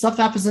 like, if stuff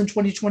happens in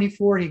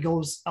 2024, he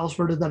goes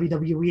elsewhere to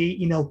WWE,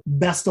 you know,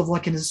 best of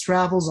luck in his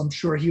travels. I'm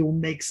sure he will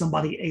make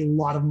somebody a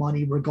lot of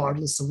money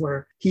regardless of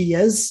where he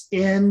is.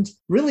 And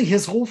really,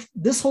 this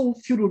whole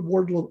feud with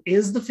Wardlow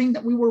is the thing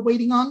that we were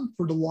waiting on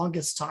for the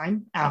longest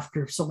time,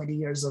 after so many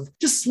years of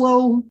just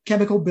slow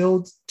chemical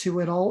build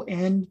to it all.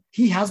 And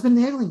he has been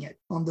nailing it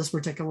on this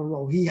particular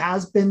role. He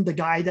has been the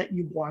guy that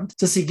you want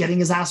to see getting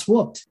his ass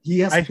whooped. He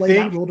has played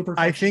that role to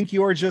perfection. I think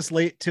you're just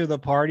late to the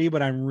party,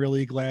 but I'm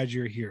really glad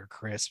you're here,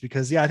 Chris,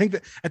 because I think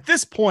that at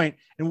this point,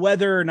 and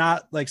whether or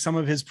not like some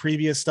of his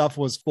previous stuff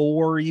was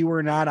for you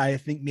or not, I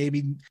think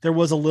maybe there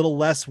was a little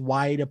less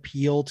wide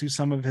appeal to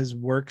some of his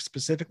work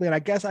specifically. And I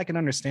guess I can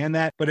understand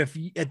that. But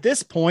at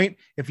this point,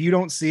 if you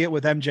don't see it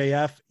with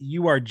MJF,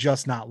 you are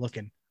just not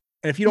looking.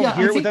 And if you don't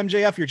hear it with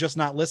MJF, you're just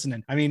not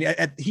listening. I mean,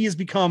 he has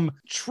become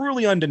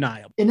truly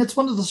undeniable. And it's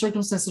one of the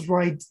circumstances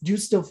where I do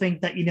still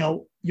think that, you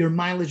know, your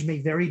mileage may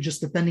vary just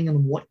depending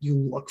on what you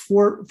look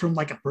for from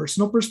like a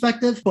personal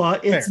perspective,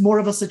 but it's more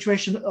of a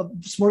situation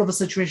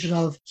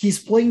of he's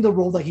playing the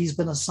role that he's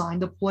been assigned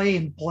to play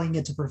and playing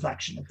it to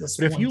perfection at this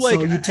point. If you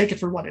so you take it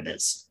for what it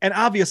is. And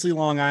obviously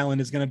Long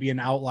Island is going to be an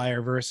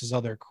outlier versus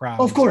other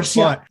crowds. Of course,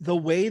 but the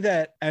way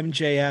that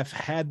MJF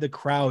had the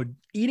crowd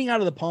eating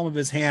out of the palm of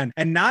his hand,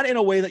 and not in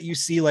a way that you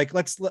see like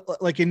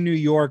in New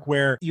York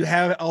where you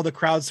have all the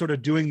crowds sort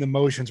of doing the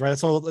motions, right?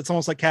 It's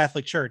almost like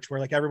Catholic church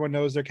where like everyone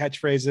knows their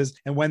catchphrases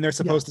and when they're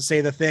supposed to say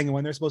the thing and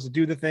when they're supposed to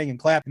do the thing and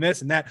clap and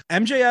this and that.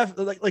 MJF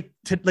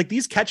like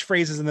these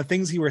catchphrases and the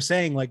things he were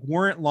saying like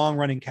weren't long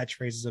running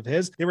catchphrases of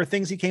his. They were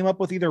things he came up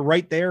with either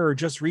right there or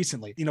just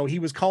recently. You know, he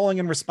was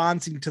calling and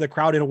responding to the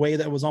crowd in a way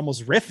that was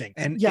almost riffing,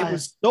 and it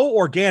was so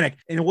organic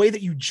in a way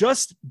that you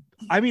just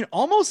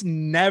almost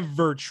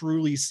never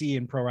truly see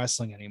in pro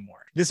wrestling anymore.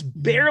 This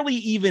barely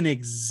even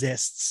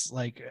exists,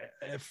 like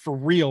for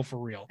real.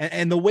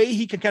 And the way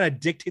he can kind of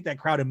dictate that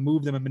crowd and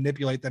move them and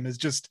manipulate them is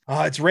just,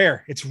 it's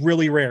rare. It's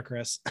really rare,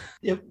 Chris.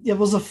 It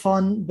was a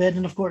fun bit.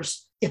 And of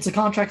course, it's a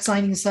contract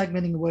signing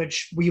segment in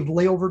which we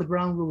lay over the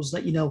ground rules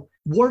that, you know,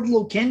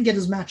 Wardlow can get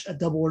his match at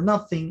Double or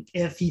Nothing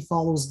if he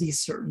follows these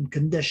certain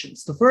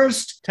conditions. The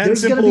first 10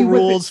 simple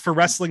rules for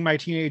wrestling my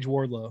teenage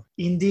Wardlow.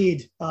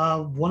 Indeed.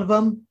 One of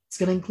them, it's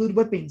going to include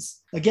whippings.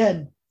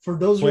 Again, for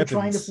those who are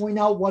trying to point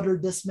out whether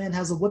this man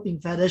has a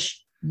whipping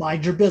fetish,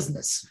 mind your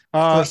business.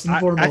 First and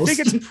foremost. I think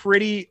it's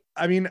pretty.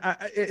 I mean,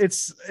 I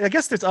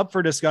guess it's up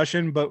for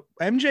discussion, but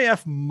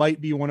MJF might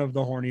be one of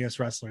the horniest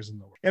wrestlers in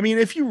the world. I mean,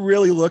 if you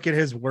really look at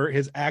his work,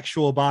 his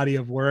actual body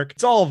of work,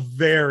 it's all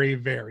very,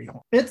 very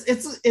horny.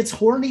 It's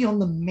horny on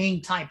the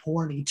main type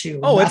horny too.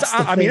 Oh, it's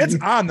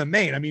on the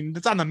main. I mean,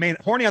 it's on the main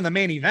horny on the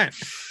main event.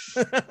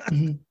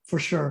 For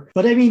sure.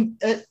 But I mean,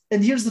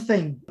 and here's the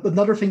thing,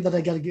 another thing that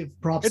I got to give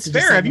props to. It's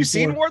fair. Have you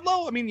seen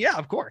Wardlow? I mean, yeah,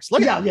 of course.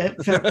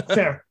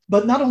 Fair.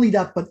 But not only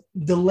that, but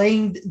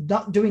delaying,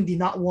 not doing the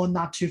not one,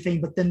 not two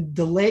thing, but then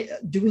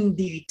doing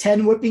the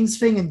 10 whippings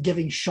thing and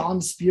giving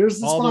Sean Spears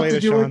the all spot the way to to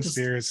do Sean it.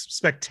 Spears.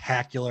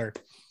 Spectacular.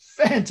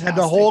 Fantastic. And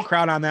the whole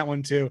crowd on that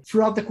one too.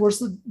 Throughout the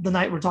course of the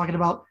night, we're talking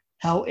about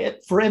how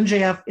for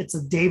MJF, it's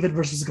a David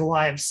versus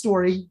Goliath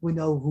story. We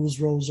know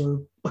whose roles are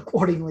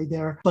accordingly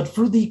there. But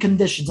for the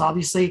conditions,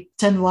 obviously,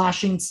 10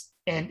 lashings.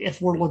 And if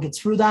Wardlow gets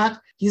through that,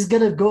 he's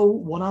going to go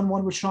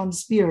one-on-one with Sean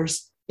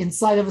Spears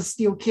inside of a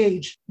steel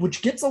cage,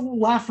 which gets a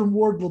laugh from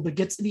Wardlow, but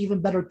gets an even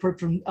better quip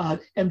from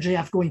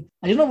MJF going,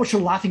 I don't know what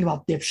you're laughing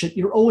about, dipshit.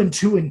 You're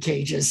 0-2 in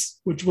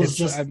cages, which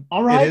was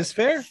all right. It is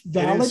fair.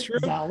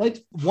 Valid.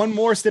 One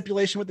more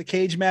stipulation with the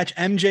cage match.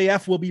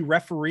 MJF will be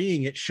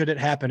refereeing it should it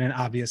happen. And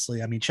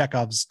obviously, I mean,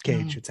 Chekhov's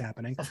cage, it's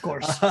happening. Of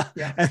course.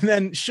 And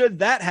then should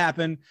that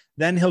happen,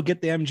 then he'll get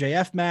the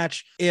MJF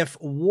match. If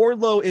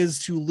Wardlow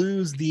is to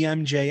lose the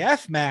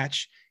MJF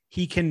match,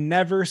 he can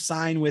never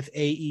sign with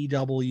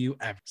AEW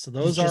ever. So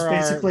those are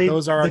basically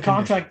our the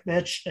contract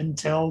bitch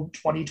until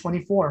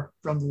 2024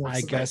 from the looks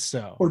I guess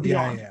so. Or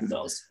beyond. Yeah. Who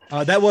knows?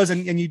 That was,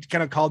 and you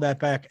kind of called that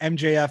back.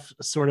 MJF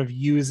sort of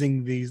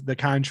using the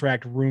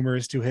contract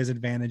rumors to his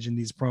advantage in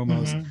these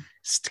promos.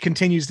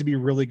 Continues to be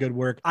really good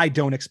work. I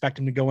don't expect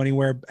him to go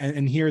anywhere.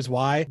 And here's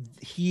why.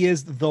 He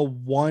is the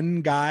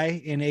one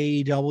guy in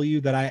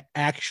AEW that I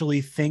actually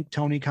think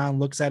Tony Khan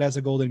looks at as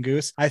a golden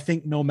goose. I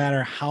think no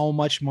matter how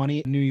much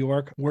money New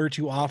York were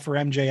to offer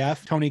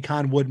MJF, Tony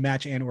Khan would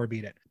match and or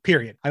beat it.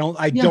 Period. I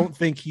don't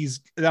think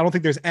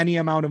there's any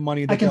amount of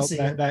money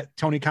that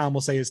Tony Khan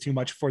will say is too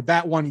much for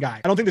that one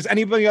guy. I don't think there's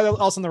anybody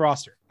else on the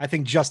roster. I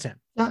think just him.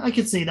 I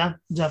could see that,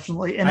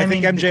 definitely. And I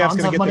think MJF's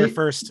going to get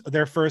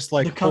their first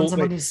like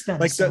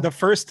the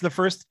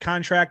first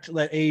contract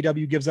that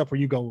AEW gives up where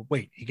you go,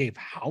 wait, he gave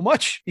how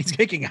much? He's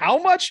taking how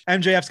much?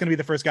 MJF's going to be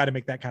the first guy to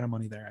make that kind of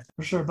money there, I think.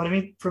 For sure. But I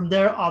mean, from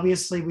there,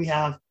 obviously we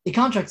have a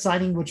contract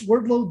signing, which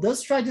Wardlow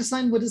does try to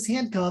sign with his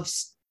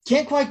handcuffs.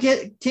 Can't quite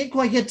get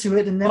to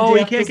it, and then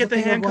he can't get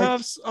the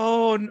handcuffs.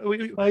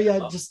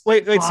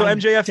 Wait. So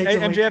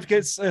MJF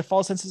gets a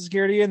false sense of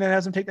security, and then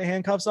has him take the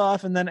handcuffs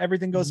off, and then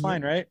everything goes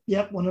fine, right?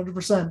 Yep,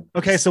 100%.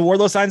 Okay, so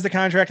Wardlow signs the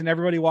contract, and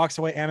everybody walks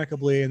away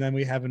amicably, and then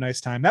we have a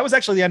nice time. That was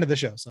actually the end of the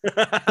show. So.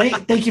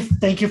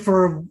 thank you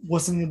for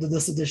listening to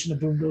this edition of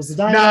Boom Goes the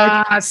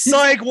Dynamite.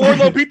 Psych!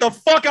 Wardlow beat the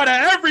fuck out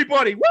of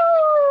everybody.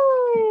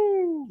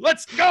 Woo!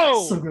 Let's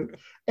go. So good.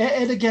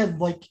 And again,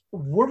 like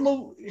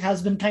Wardlow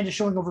has been kind of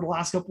showing over the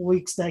last couple of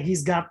weeks that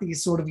he's got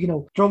these sort of,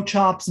 throat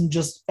chops and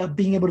just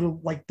being able to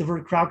like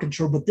divert crowd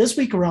control. But this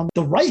week around,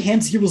 the right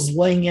hands he was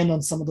laying in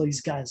on some of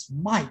these guys.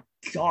 My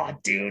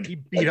God, dude. He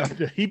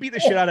beat the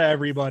shit out of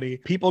everybody.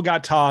 People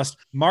got tossed.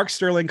 Mark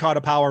Sterling caught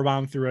a power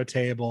bomb through a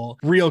table.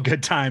 Real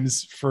good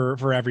times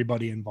for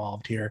everybody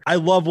involved here. I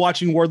love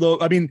watching Wardlow.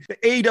 I mean, the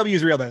AEW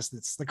is real.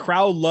 The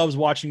crowd loves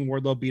watching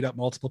Wardlow beat up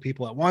multiple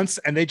people at once,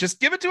 and they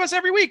just give it to us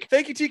every week.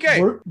 Thank you, TK.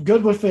 We're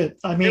good with it.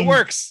 I mean, it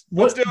works.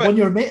 Let's do it.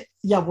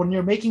 When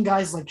you're making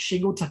guys like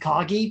Shingo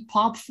Takagi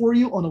pop for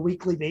you on a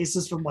weekly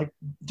basis from like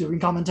doing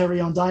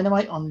commentary on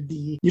Dynamite on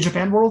the New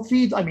Japan World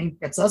feed, I mean,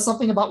 it says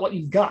something about what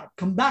you've got.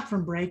 Come back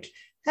from break,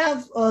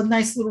 have a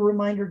nice little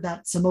reminder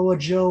that Samoa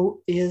Joe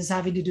is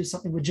having to do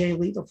something with Jay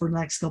Lethal for the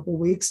next couple of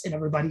weeks and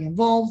everybody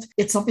involved.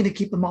 It's something to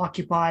keep them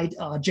occupied.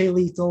 Jay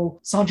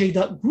Lethal, Sanjay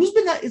Dutt,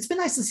 it's been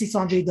nice to see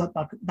Sanjay Dutt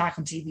back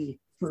on TV.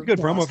 Good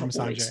promo from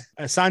Sanjay.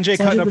 Sanjay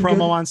cutting a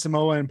promo on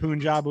Samoa and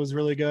Punjab was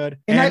really good.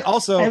 And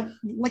also,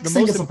 the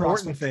most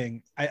important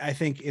thing, I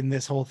think, in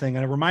this whole thing,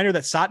 and a reminder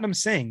that Satnam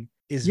Singh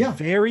is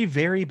very,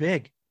 very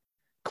big.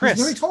 Chris,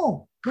 he's very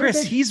tall.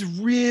 Chris, he's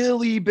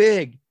really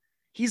big.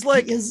 He's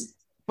like, he's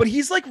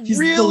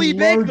really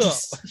big though.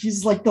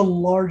 He's like the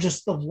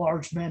largest of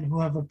large men who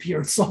have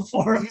appeared so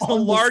far. He's the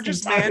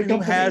largest man who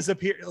has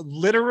appeared.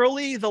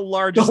 Literally the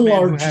largest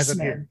man who has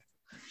appeared.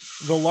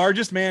 The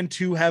largest man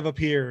to have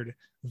appeared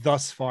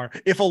thus far.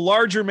 If a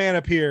larger man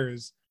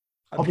appears,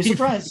 I'll be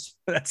surprised.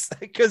 That's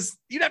because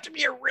you'd have to be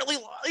he's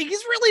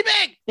really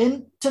big.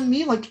 And to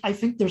me, like, I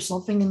think there's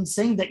something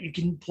insane that you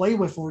can play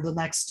with over the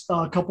next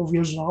couple of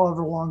years,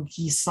 however long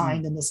he's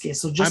signed in this case.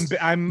 So just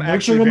I'm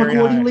nurture him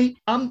accordingly.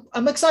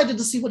 I'm excited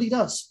to see what he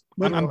does.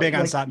 I'm big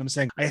on Satnam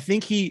Singh. I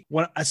think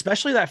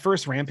especially that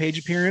first Rampage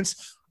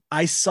appearance,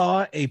 I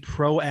saw a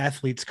pro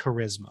athlete's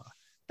charisma.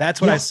 That's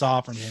what I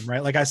saw from him,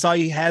 right? Like I saw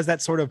he has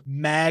that sort of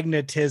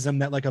magnetism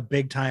that like a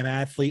big time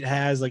athlete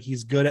has. Like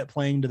he's good at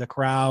playing to the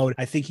crowd.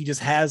 I think he just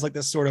has like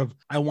this sort of,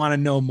 I want to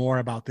know more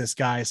about this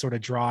guy sort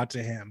of draw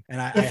to him. And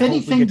I hope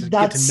we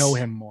get to know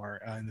him more.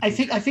 I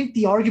think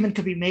the argument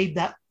could be made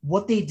that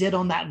what they did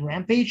on that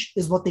Rampage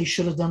is what they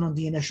should have done on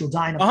the initial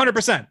Dynamite.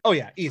 100%. Oh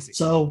yeah, easy.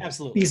 So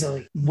absolutely,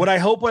 easily. What I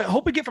hope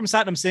we get from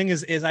Satnam Singh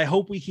is I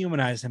hope we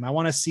humanize him. I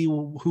want to see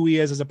who he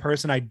is as a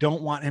person. I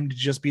don't want him to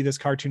just be this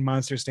cartoon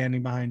monster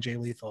standing behind Jay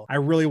Lethal. I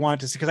really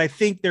want to see, because I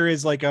think there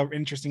is like an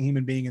interesting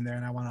human being in there,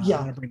 and I want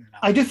to bring that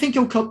out. I do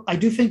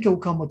think he'll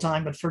come with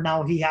time, but for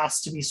now he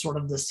has to be sort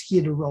of this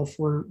hero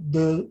for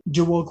the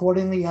duo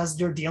accordingly, as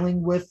they're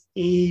dealing with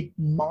a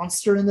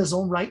monster in his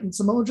own right in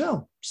Samoa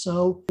Joe.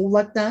 So we'll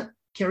let that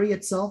carry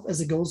itself as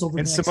it goes over.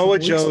 And Samoa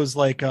Joe's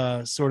like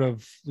sort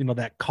of,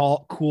 that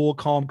cool,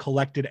 calm,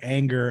 collected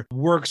anger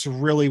works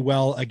really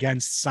well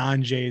against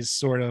Sanjay's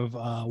sort of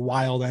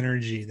wild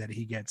energy that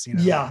he gets.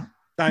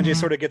 Sanjay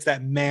sort of gets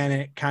that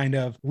manic kind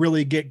of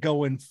really get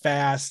going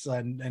fast,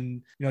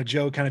 and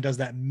Joe kind of does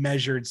that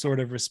measured sort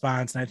of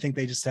response. And I think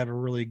they just have a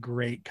really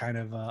great kind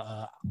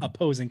of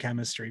opposing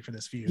chemistry for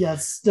this feud.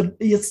 Yes,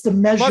 it's the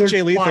measured. Fuck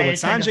Jay Lethal, but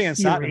Sanjay and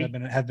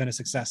Satnam have been a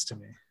success to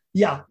me.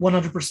 Yeah,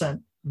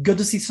 100%. Good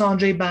to see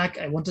Sanjay back.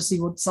 I want to see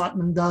what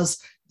Satnam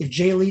does. If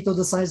Jay Lethal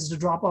decides to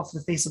drop off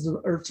the face of the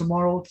earth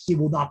tomorrow, he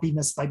will not be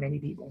missed by many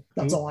people.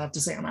 That's all I have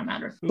to say on that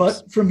matter. Oops.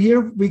 But from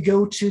here, we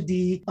go to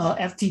the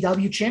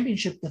FTW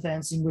Championship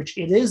defense, in which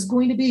it is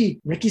going to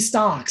be Ricky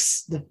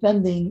Starks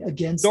defending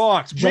against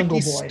Jungle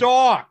Ricky Boy.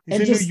 Starks.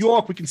 He's in New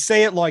York. We can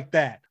say it like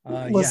that.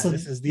 Listen,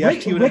 this is the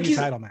FTW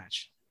title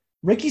match.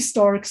 Ricky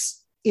Starks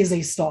is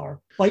a star.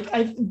 Like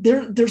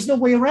there's no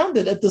way around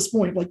it at this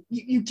point. Like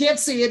you can't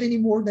say it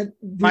anymore. That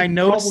my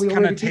notes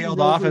kind of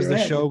tailed off as the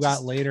show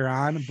got later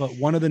on, but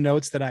one of the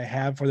notes that I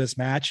have for this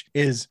match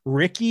is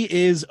Ricky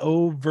is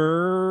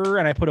over,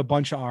 and I put a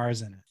bunch of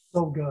R's in it.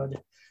 So good.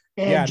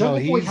 And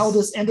Jungle Boy held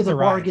his end of the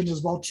bargain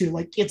as well too.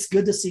 Like it's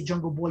good to see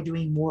Jungle Boy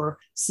doing more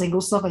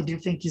single stuff. I do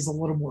think he's a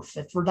little more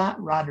fit for that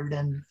rather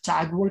than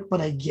tag work,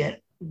 but I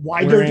get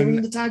why they're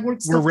doing the tag work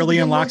stuff. We're really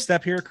in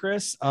lockstep here,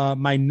 Chris.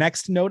 My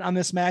next note on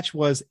this match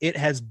was it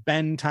has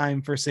been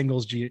time for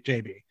singles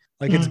JB.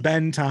 Like it's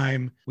been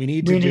time. We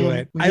need to do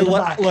it. I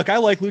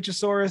like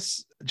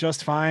Luchasaurus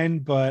just fine,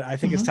 but I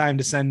think it's time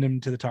to send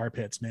him to the tar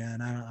pits,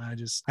 man.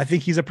 I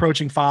think he's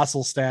approaching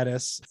fossil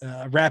status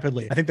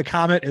rapidly. I think the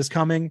comet is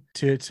coming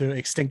to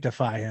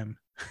extinctify him,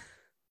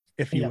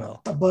 if you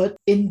will. But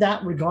in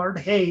that regard,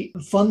 hey,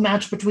 fun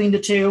match between the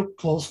two.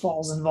 Close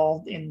falls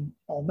involved in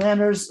all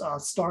manners.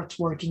 Starks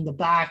working the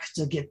back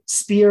to get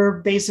Spear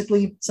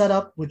basically set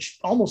up, which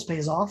almost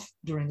pays off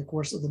during the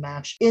course of the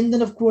match. And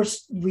then, of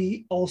course,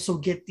 we also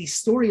get the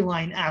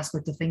storyline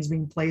aspect of things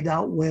being played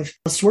out with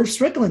Swerve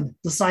Strickland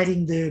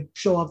deciding to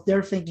show up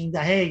there thinking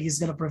that, hey, he's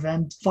going to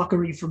prevent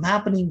fuckery from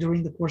happening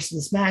during the course of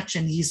this match.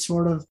 And he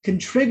sort of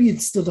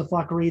contributes to the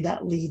fuckery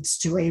that leads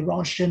to a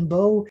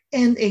Rochambeau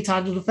and a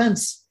title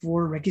defense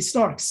for Ricky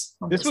Starks.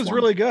 This was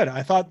really good.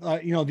 I thought,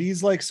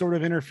 these like sort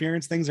of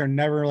interference things are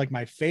never like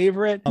my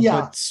favorite.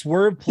 But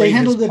Swerve played they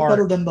handled his it part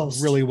better than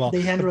most. Really well.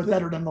 They handled it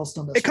better than most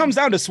on this. It comes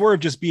down to Swerve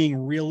just being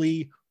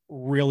really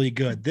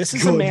good. This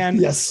is a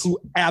man who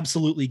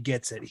absolutely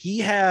gets it. He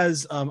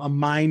has a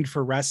mind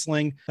for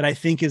wrestling that I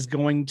think is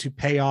going to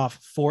pay off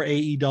for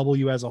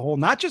AEW as a whole,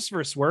 not just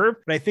for Swerve,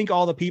 but I think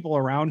all the people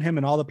around him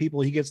and all the people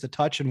he gets to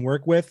touch and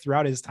work with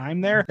throughout his time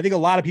there. I think a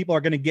lot of people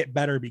are going to get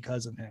better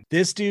because of him.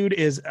 This dude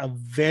is a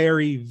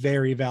very,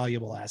 very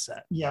valuable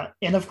asset. Yeah.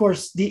 And of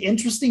course, the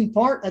interesting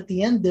part at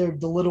the end there,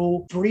 the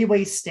little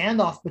three-way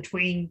standoff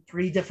between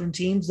three different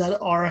teams that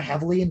are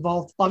heavily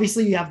involved.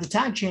 Obviously, you have the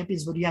tag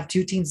champions, but you have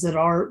two teams that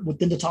are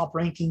within the top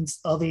rankings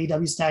of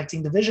AEW's tag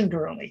team division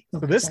currently. So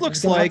this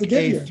looks like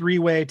a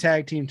three-way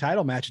tag team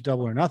title match at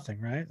Double or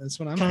Nothing, right? That's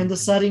what I'm kind of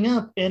setting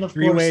up. And of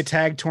three-way course,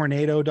 tag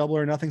tornado Double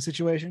or Nothing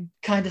situation.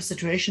 Kind of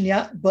situation,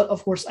 yeah. But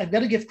of course, I've got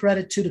to give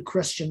credit to the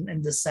Christian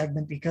in this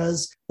segment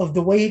because of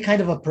the way he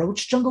kind of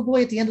approached Jungle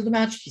Boy at the end of the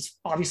match. He's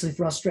obviously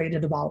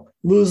frustrated about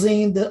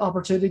losing the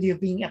opportunity of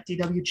being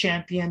FTW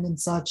champion and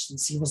such,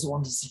 since he was the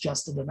one who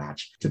suggested the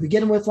match to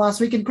begin with last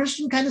week. And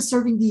Christian kind of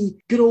serving the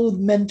good old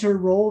mentor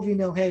role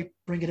of, hey,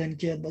 bring it in,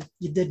 kid. Like,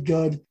 you did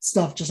good.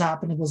 Stuff just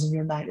happened. It wasn't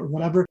your night or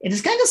whatever. And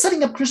it's kind of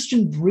setting up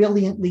Christian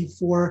brilliantly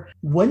for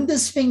when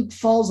this thing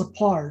falls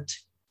apart,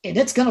 and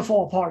it's going to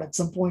fall apart at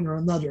some point or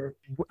another.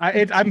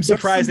 I'm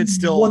surprised it's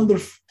still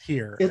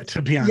here,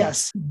 to be honest.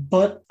 Yes,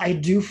 but I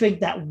do think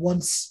that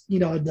once,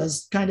 it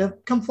does kind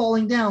of come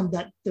falling down,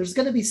 that there's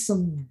going to be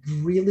some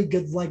really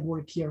good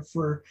legwork here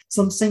for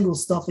some single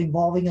stuff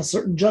involving a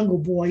certain Jungle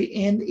Boy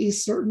and a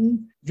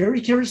certain very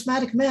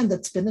charismatic man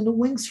that's been in the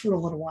wings for a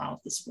little while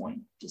at this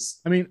point.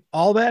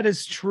 All that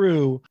is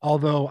true,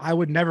 although I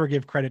would never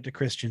give credit to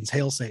Christians.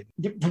 Hail Satan.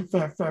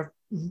 Fair.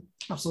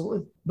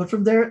 Absolutely. But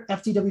from there,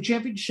 FTW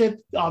Championship,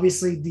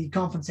 obviously the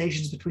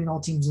confrontations between all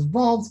teams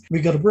involved.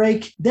 We go to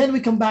break. Then we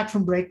come back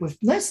from break with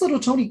nice little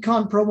Tony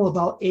Khan promo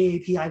about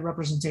AAPI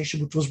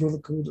representation, which was really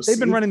cool to see. They've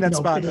been running that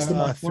spot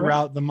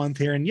throughout the month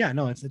here. And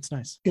it's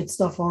nice. Good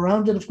stuff all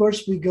around. And of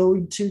course, we go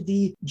into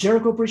the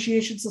Jericho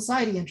Appreciation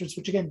Society entrance,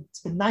 which again,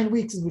 it's been 9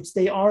 weeks in which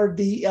they are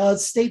the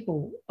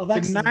staple of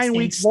excellence. 9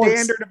 week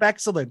standard of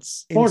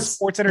excellence in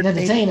sports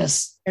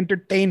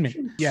entertainment.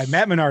 Yeah,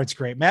 Matt Menard's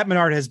great. Matt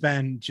Menard has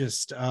been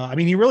just,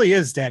 he really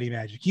is Daddy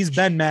Magic. He's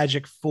been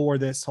magic for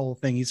this whole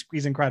thing.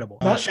 He's incredible.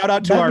 Shout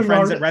out to our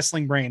friends at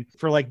Wrestling Brain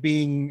for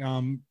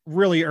being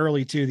really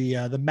early to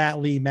the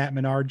Matt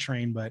Menard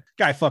train, but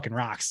guy fucking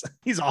rocks.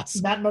 He's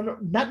awesome.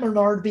 Matt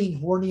Menard being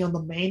horny on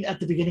the main at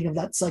the beginning of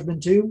that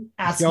segment too,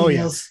 asking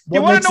us,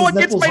 you want to know what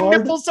gets my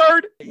nipples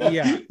hard?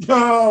 Yeah.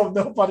 No,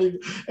 nobody.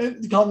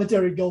 And the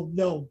commentary go,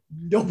 no,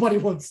 nobody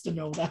wants to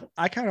know that.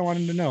 I kind of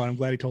wanted to know, and I'm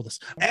glad he told us.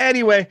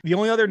 Anyway, the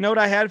only other note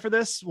I had for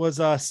this was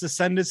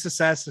Suspended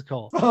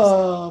Sasastical.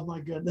 Oh my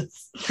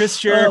goodness. Chris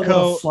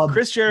Jericho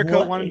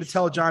wanted to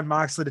tell Jon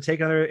Moxley to take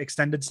another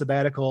extended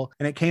sabbatical,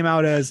 and it came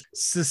out as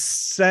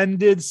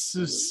Suspended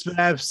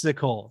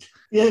Sabbatical.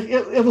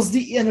 It was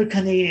the inner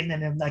Canadian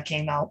in him that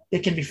came out. It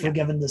can be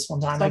forgiven this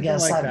one time, I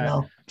guess. I don't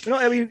know.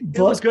 It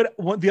was good.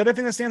 The other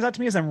thing that stands out to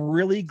me is I'm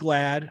really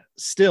glad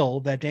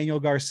still that Daniel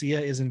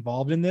Garcia is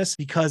involved in this,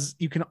 because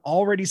you can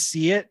already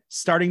see it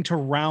starting to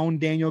round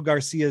Daniel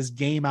Garcia's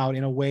game out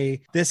in a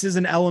way. This is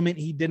an element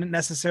he didn't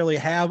necessarily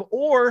have,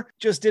 or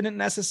just didn't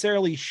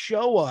necessarily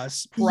show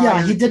us.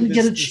 He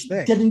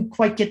didn't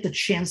quite get the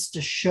chance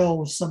to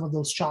show some of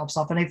those chops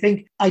off.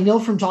 And I know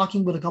from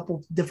talking with a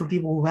couple different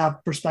people who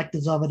have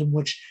perspectives of it, in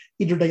which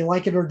either they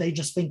like it or they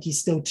just think he's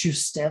still too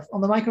stiff on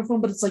the microphone.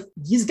 But it's like,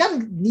 he's got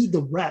to need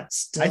the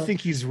reps. I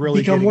think he's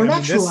really become more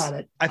natural at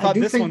it. I thought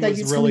this one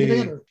was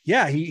really,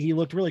 he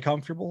looked really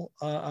comfortable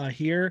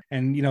here,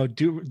 and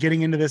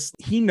getting into this,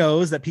 he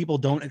knows that people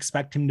don't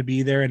expect him to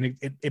be there, and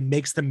it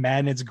makes them mad,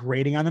 and it's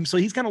grating on them. So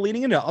he's kind of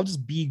leaning into it. I'll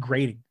just be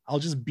grating. I'll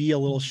just be a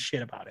little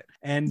shit about it.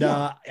 And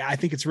I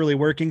think it's really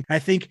working. I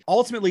think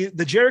ultimately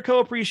the Jericho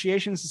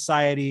Appreciation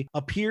Society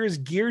appears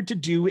geared to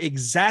do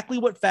exactly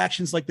what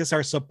factions like this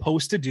are supposed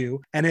supposed to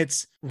do, and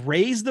it's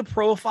raise the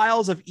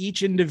profiles of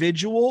each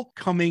individual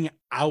coming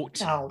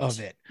out of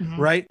it,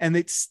 right? And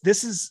this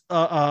is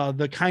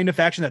the kind of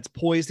faction that's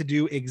poised to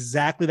do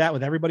exactly that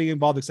with everybody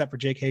involved except for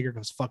Jake Hager,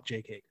 because fuck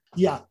Jake Hager.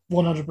 Yeah,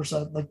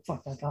 100%. Like,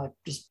 fuck that guy.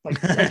 Just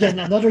like, again,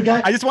 another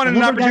guy. I just wanted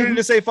an opportunity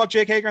to say fuck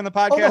Jake Hager on the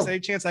podcast. Any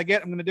chance I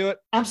get, I'm going to do it.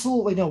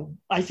 Absolutely no.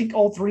 I think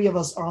all three of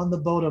us are on the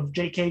boat of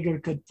Jake Hager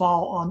could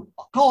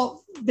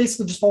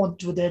basically just fall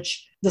into a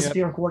ditch,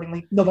 disappear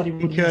accordingly. Nobody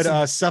would. He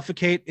could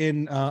suffocate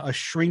in a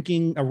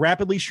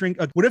rapidly shrink.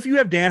 What if you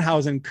have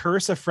Danhausen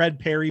curse a Fred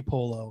Perry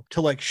polo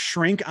to like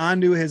shrink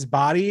onto his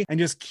body and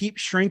just keep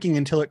shrinking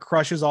until it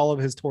crushes all of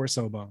his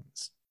torso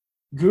bones?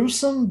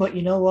 Gruesome, but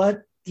you know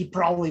what? He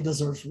probably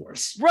deserves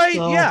worse. Right.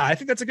 So, yeah, I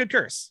think that's a good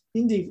curse.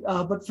 Indeed.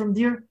 But from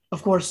there,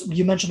 of course,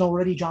 you mentioned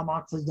already, Jon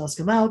Moxley does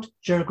come out.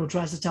 Jericho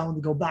tries to tell him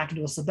to go back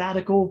into a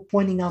sabbatical,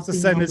 pointing out the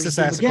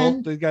numbers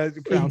again.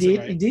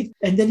 Indeed.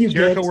 And then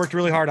Jericho worked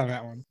really hard on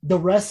that one. The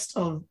rest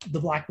of the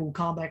Blackpool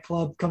Combat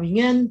Club coming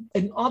in.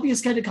 An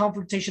obvious kind of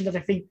confrontation that I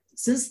think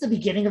since the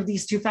beginning of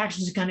these two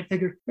factions, you kind of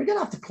figured they're going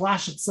to have to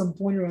clash at some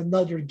point or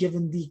another,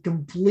 given the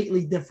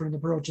completely different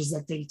approaches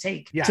that they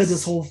take to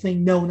this whole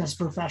thing known as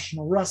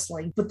professional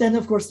wrestling. But then,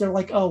 of course, they're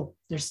like, oh,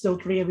 there's still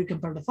three of you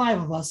compared to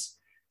five of us.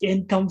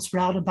 In comes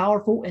Proud and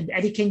Powerful and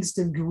Eddie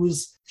Kingston, who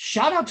was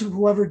shout out to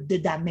whoever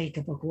did that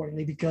makeup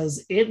accordingly,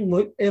 because it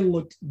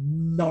looked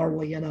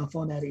gnarly enough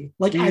on Eddie.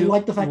 Like, I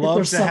like the fact that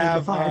they're selling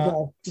the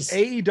fireball.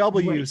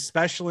 AEW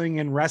specialing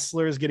in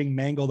wrestlers getting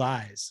mangled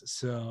eyes.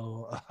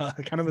 So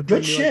kind of a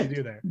good thing shit. Like to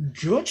do there.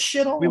 Good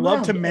shit all we around.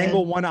 Love to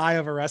mangle one eye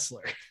of a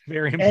wrestler.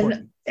 Very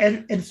important.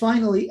 And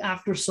finally,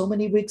 after so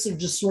many weeks of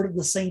just sort of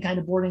the same kind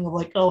of boarding of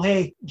like, oh,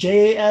 hey,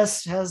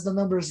 JAS has the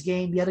numbers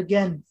game yet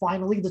again.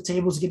 Finally, the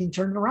table's getting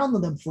turned around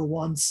on them for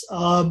once.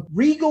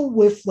 Regal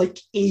with like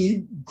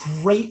a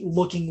great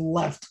looking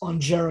left on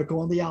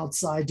Jericho on the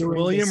outside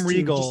during William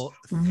Regal.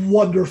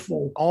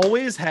 Wonderful.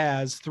 Always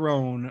has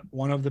thrown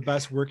one of the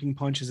best working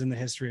punches in the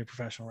history of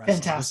professional wrestling.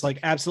 Fantastic. It's like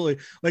absolutely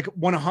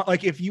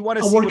like if you want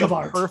to see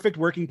what a perfect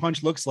working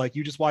punch looks like,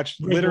 you just watch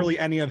literally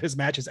any of his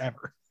matches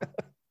ever.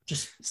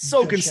 Just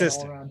so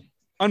consistent,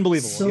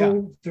 unbelievable.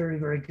 So very,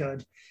 very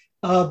good.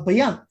 But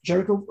yeah,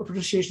 Jericho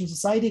Appreciation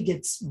Society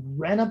gets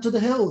ran up to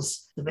the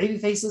hills. The baby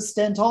faces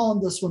stand tall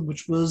on this one,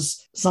 which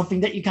was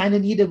something that you kind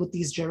of needed with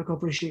these Jericho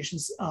Appreciation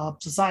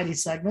Society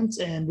segments,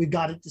 and we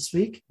got it this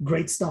week.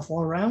 Great stuff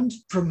all around.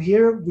 From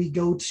here, we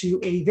go to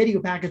a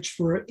video package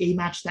for a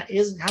match that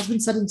has been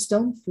set in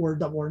stone for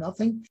Double or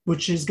Nothing,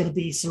 which is going to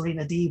be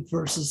Serena Deeb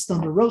versus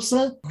Thunder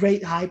Rosa.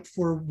 Great hype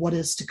for what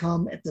is to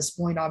come at this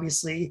point,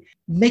 obviously.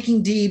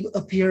 Making Deeb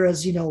appear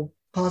as,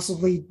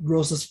 possibly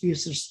Rosa's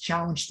fiercest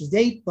challenge to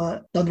date,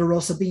 but Thunder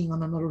Rosa being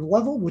on another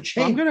level, which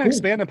I'm going to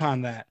expand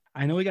upon that.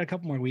 I know we got a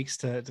couple more weeks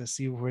to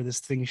see where this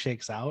thing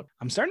shakes out.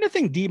 I'm starting to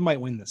think Deeb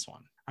might win this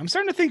one. I'm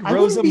starting to think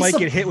Rosa might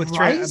get hit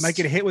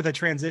with a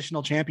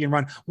transitional champion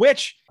run,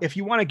 which if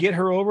you want to get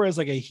her over as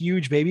like a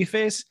huge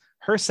babyface,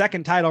 her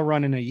second title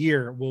run in a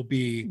year will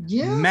be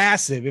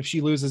massive if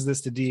she loses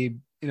this to Deeb,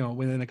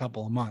 within a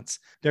couple of months.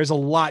 There's a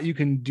lot you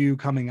can do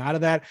coming out of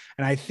that.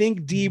 And I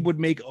think Deeb would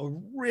make a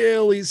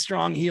really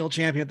strong heel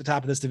champion at the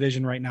top of this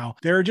division right now.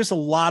 There are just a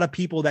lot of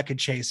people that could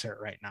chase her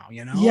right now,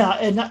 Yeah,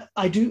 and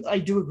I do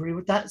agree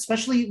with that,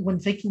 especially when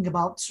thinking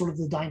about sort of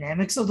the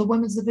dynamics of the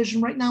women's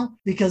division right now,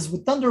 because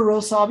with Thunder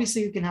Rosa,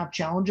 obviously you can have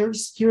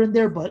challengers here and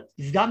there, but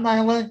you've got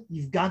Nyla,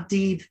 you've got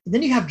Deeb, and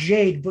then you have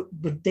Jade,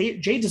 but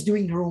Jade is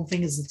doing her own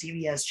thing as the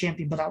TBS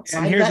champion, but outside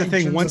and here's of that,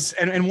 the thing,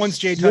 once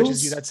Jade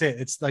touches you, that's it.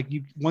 It's like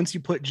once you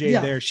put Jade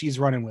there, she's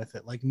running with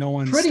it. Like no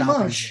one's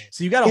stopping Jade.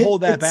 So you got to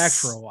hold that back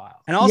for a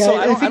while. And also,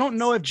 I don't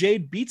know if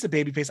Jade beats a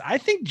babyface. I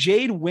think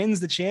Jade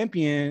wins the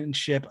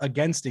championship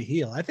against a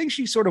heel. I think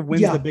she sort of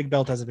wins the big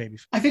belt as a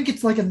babyface. I think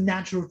it's like a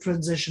natural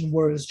transition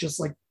where it's just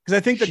like, because I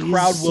think the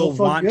crowd will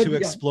want to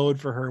explode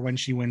for her when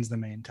she wins the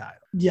main title.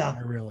 Yeah,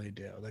 I really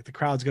do. Like the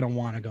crowd's going to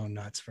want to go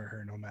nuts for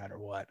her no matter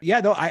what. Yeah,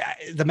 though,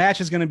 the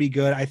match is going to be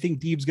good. I think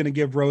Deeb's going to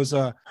give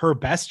Rosa her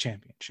best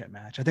championship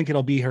match. I think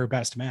it'll be her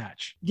best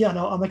match. Yeah,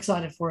 no, I'm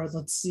excited for it.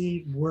 Let's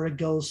see where it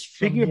goes.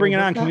 Speaking of bringing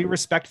it on, can we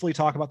respectfully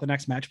talk about the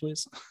next match,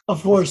 please?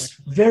 Of course,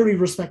 very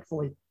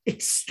respectfully.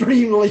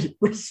 Extremely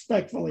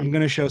respectfully. I'm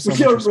going to show some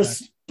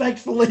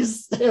respectfully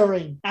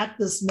staring at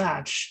this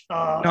match.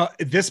 No,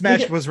 this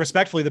match was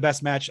respectfully the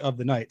best match of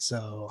the night.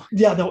 So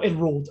yeah, no, it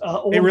ruled.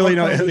 It really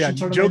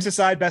jokes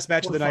aside, best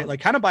match of the night,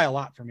 like kind of by a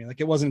lot for me. Like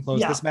it wasn't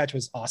close. This match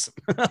was awesome.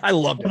 I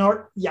loved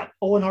it.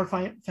 Owen Hart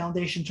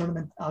Foundation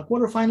tournament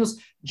quarterfinals.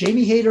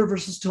 Jamie Hayter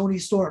versus Tony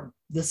Storm.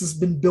 This has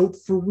been built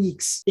for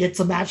weeks.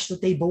 It's a match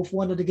that they both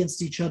wanted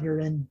against each other,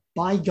 and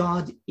by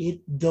God,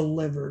 it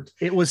delivered.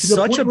 It was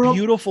such a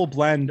beautiful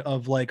blend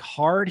of like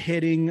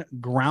hard-hitting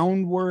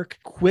groundwork,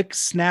 quick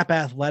snap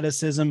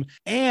athleticism,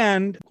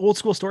 and old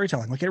school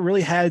storytelling. Like it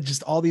really had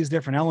just all these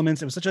different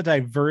elements. It was such a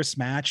diverse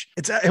match.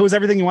 It was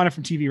everything you wanted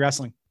from TV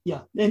wrestling.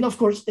 Yeah, and of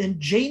course, and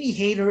Jamie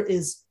Hayter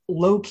is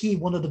low-key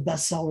one of the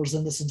best sellers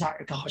in this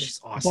entire company. She's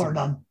awesome. Bar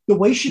none. The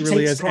way she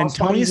really takes is. And crossbodies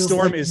Toni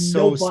Storm like is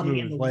so nobody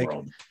in smooth. the Like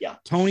world. Yeah.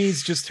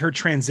 Tony's just her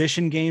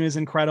transition game is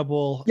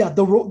incredible. Yeah,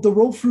 the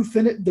roll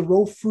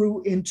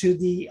through into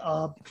the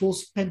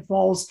close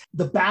pinfalls,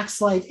 the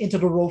backslide into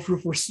the roll through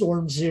for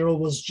Storm Zero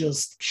was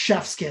just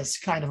chef's kiss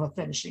kind of a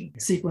finishing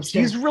sequence.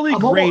 She's really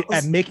great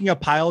at making a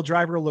pile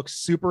driver look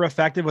super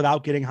effective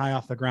without getting high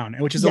off the ground,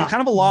 which is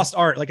kind of a lost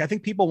art. Like I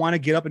think people want to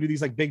get up and do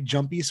these like big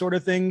jumpy sort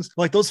of things,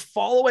 like those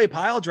fall away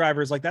pile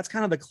drivers. Like that's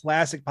kind of the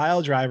classic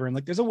pile driver, and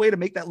like there's a way to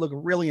make that look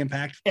really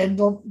impactful. And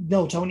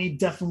no, Toni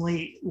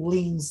definitely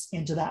leans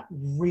into that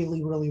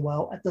really, really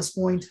well at this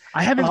point.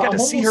 I haven't got to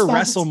see her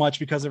wrestle much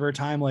because of her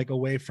time like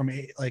away from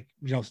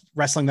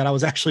wrestling that I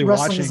was actually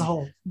watching as a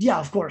whole. Yeah,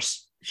 of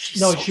course.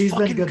 She's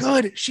been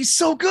good. She's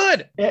so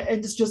good.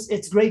 And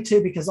it's great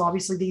too, because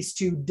obviously these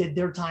two did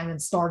their time in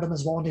Stardom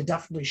as well, and they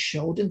definitely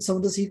showed in some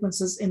of the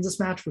sequences in this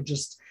match with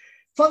just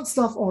fun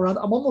stuff all around.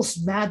 I'm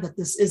almost mad that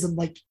this isn't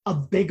like a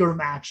bigger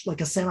match,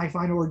 like a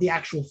semifinal or the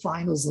actual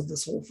finals of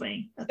this whole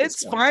thing.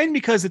 It's fine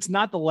because it's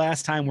not the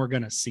last time we're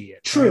going to see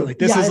it. True. Right? Like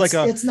this is like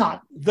it's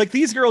not like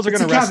these girls are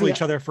going to wrestle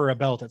each other for a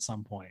belt at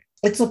some point.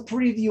 It's a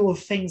preview of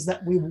things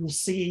that we will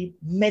see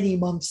many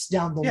months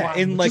down the line.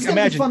 In like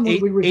imagine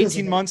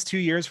 18 months, 2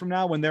 years from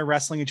now when they're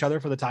wrestling each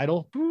other for the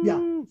title.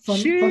 Yeah, fun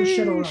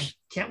shit around.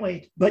 Can't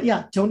wait. But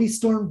yeah, Toni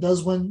Storm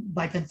does win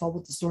by pinfall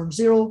with the Storm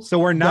Zero. So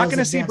we're not going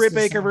to see Britt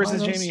Baker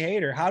versus Jamie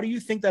Hayter. How do you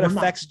think that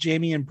affects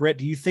Jamie and Britt?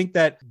 Do you think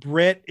that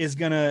Britt is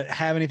going to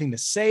have anything to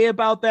say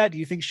about that? Do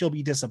you think she'll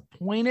be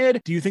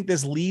disappointed? Do you think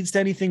this leads to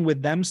anything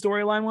with them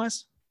storyline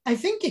wise? I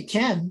think it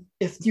can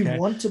if you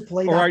want to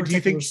play that. Or do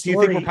you think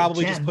we're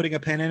probably just putting a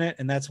pin in it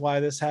and that's why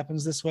this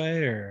happens this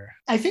way? Or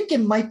I think it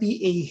might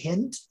be a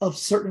hint of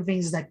certain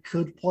things that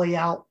could play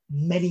out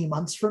many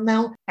months from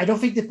now. I don't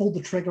think they pulled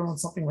the trigger on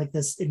something like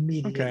this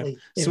immediately. Okay.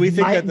 So we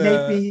think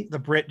that the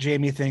Britt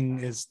Jamie thing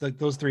is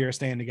those three are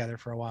staying together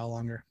for a while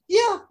longer.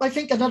 Yeah, I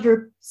think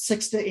another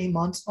 6 to 8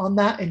 months on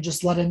that and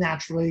just let it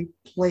naturally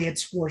play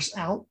its course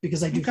out,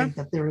 because I do think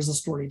that there is a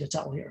story to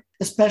tell here,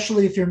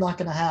 especially if you're not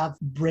going to have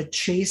Britt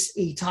chase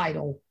a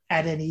title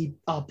at any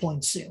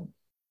point soon.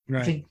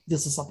 Right. I think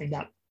this is something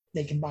that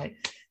they can bite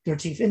their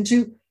teeth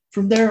into.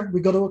 From there,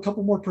 we go to a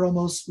couple more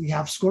promos. We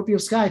have Scorpio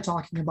Sky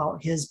talking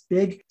about his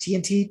big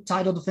TNT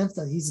title defense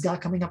that he's got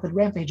coming up at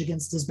Rampage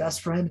against his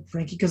best friend,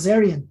 Frankie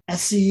Kazarian.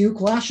 SCU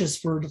clashes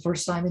for the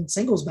first time in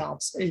singles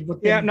bouts.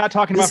 I'm not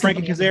talking about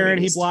Frankie Kazarian.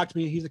 He blocked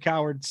me. He's a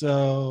coward.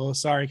 So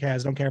sorry,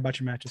 Kaz. Don't care about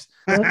your matches.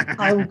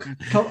 I will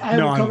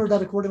cover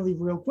that accordingly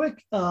real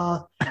quick.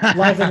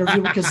 Live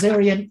interview with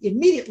Kazarian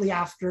immediately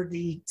after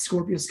the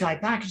Scorpio Sky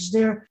package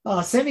there.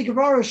 Sammy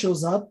Guevara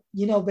shows up,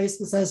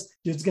 basically says,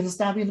 dude's going to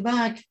stab you in the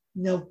back.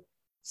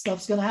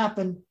 Stuff's gonna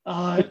happen.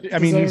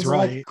 He's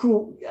right. Like,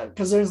 cool,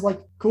 because there's like,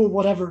 cool,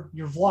 whatever.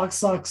 Your vlog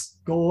sucks.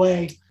 Go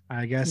away.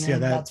 I guess,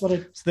 that's what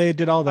it. So they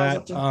did all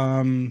that.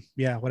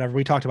 Whatever.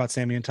 We talked about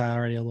Sammy and Ty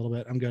already a little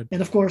bit. I'm good.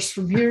 And of course,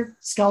 from here,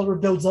 Excalibur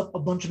builds up a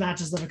bunch of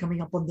matches that are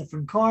coming up on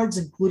different cards,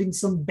 including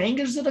some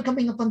bangers that are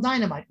coming up on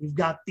Dynamite. We've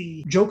got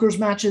the Joker's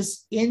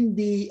matches in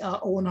the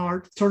Owen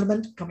Hart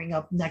tournament coming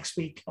up next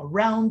week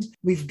around.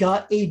 We've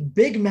got a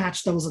big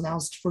match that was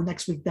announced for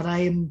next week that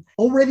I am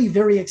already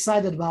very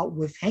excited about,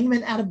 with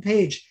Hangman Adam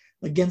Page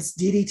against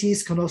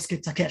DDT's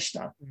Konosuke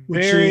Takeshita.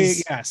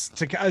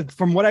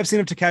 From what I've seen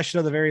of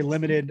Takeshita, the very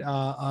limited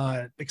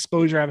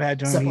exposure I've had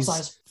to him,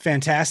 he's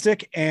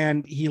fantastic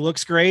and he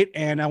looks great,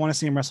 and I want to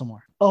see him wrestle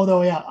more. Oh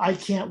no, yeah, I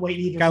can't wait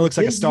either. Guy looks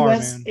like a star,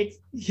 man.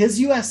 His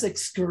US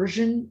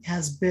excursion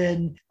has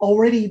been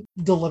already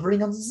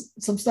delivering on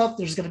some stuff.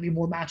 There's going to be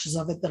more matches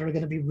of it that are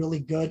going to be really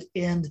good.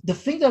 And the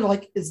thing that I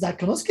like is that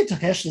Konosuke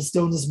Takeshita is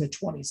still in his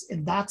mid-20s,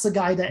 and that's a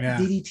guy that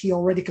DDT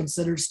already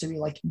considers to be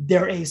like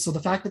their ace. So the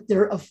fact that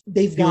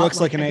he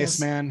looks like an ace,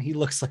 man. He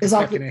looks like a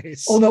fucking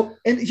ace. Oh no,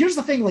 and here's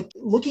the thing: like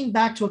looking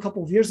back to a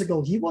couple of years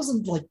ago, he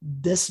wasn't like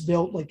this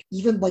built. Like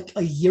even like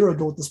a year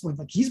ago at this point,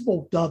 like he's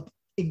bulked up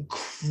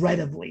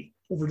incredibly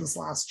over this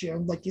last year.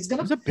 Like he's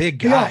a big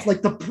guy. Off.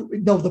 Like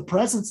the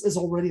presence is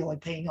already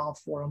like paying off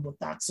for him with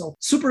that. So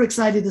super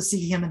excited to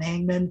see him and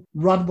Hangman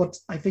run what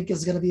I think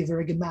is going to be a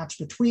very good match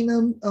between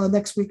them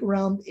next week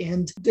around,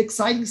 and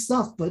exciting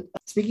stuff. But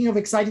speaking of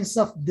exciting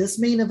stuff, this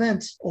main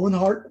event, Owen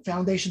Hart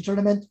Foundation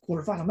Tournament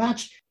quarterfinal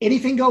match,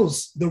 anything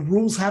goes. The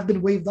rules have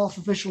been waived off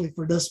officially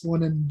for this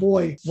one, and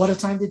boy, what a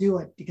time to do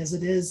it, because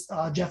it is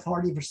Jeff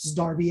Hardy versus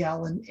Darby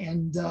Allin.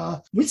 And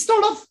we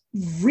start off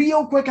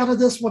real quick out of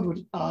this one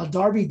with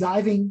Darby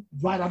diving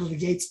right out of the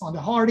gates onto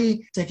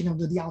Hardy, taking him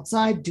to the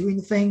outside, doing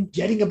the thing,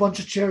 getting a bunch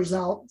of chairs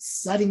out,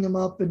 setting them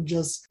up, and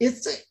just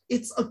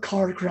it's a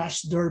car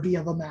crash derby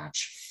of a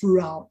match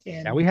throughout.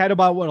 And we had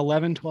about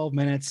 11-12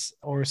 minutes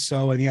or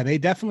so, and they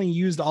definitely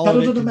used all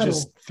of it to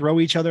just throw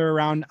each other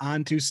around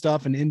onto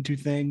stuff and into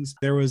things.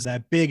 There was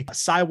that big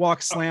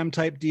sidewalk slam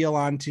type deal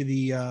onto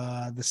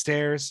the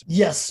stairs.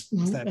 Yes,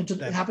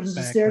 it happens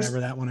to the stairs.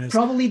 Whatever that one is.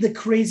 Probably the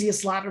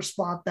craziest ladder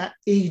spot that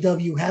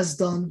AEW has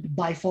done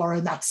by far,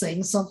 and that's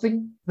saying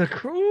something.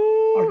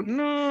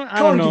 No,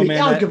 I don't know, man.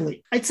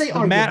 Arguably, I'd say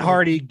arguably. Matt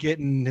Hardy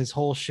getting his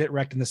whole shit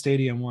wrecked in the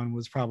stadium one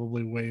was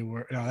probably way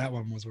worse. No, that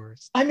one was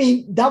worse. I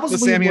mean, that was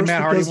the way Sammy worse and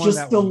Matt Hardy because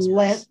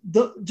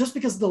just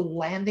because the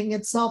landing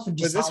itself and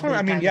just but this one,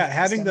 I mean,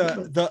 having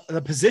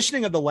the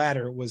positioning of the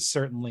ladder was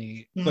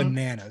certainly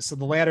bananas. So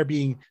the ladder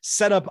being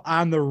set up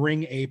on the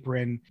ring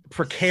apron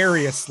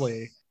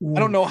precariously. I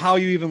don't know how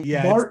you even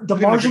the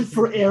margin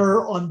for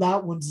error on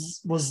that one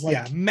was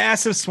like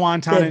massive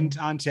swanton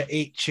onto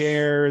 8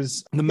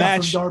 chairs. The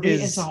match from Darby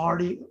is into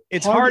Hardy.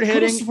 It's hard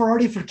hitting for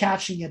Hardy for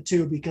catching it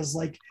too, because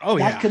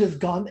that could have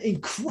gone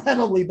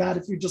incredibly bad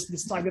if you just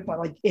mistimed it by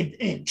like an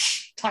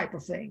inch type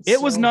of thing.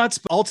 It was nuts.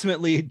 But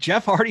ultimately,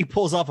 Jeff Hardy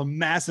pulls off a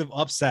massive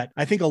upset.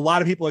 I think a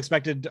lot of people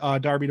expected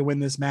Darby to win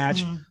this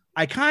match.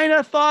 I kind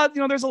of thought,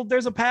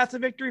 there's a path to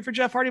victory for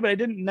Jeff Hardy, but I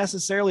didn't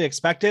necessarily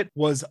expect it.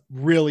 Was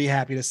really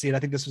happy to see it. I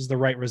think this was the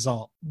right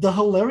result. The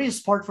hilarious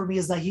part for me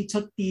is that he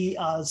took the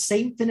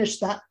same finish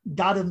that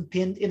got him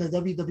pinned in a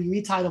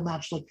WWE title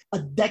match like a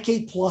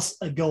decade plus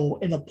ago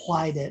and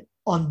applied it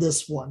on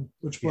this one,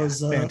 which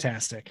was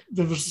fantastic.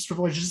 Just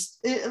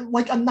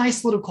like a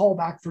nice little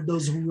callback for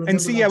those who remember.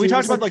 And see, we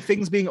talked about like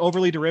things being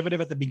overly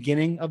derivative at the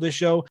beginning of the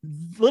show.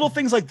 Little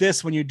things like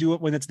this, when you do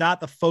it, when it's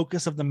not the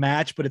focus of the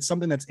match, but it's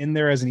something that's in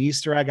there as an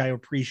Easter egg, I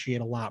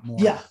appreciate a lot more.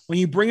 Yeah. When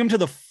you bring them to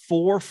the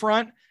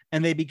forefront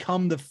and they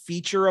become the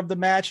feature of the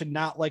match and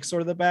not like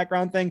sort of the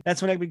background thing,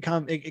 that's when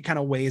it kind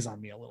of weighs on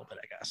me a little bit,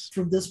 I guess.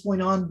 From this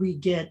point on, we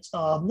get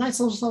a nice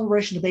little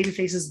celebration. The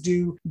babyfaces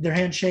do their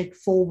handshake,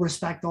 full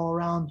respect all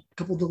around, a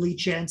couple delete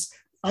chants.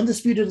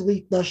 Undisputed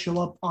Elite does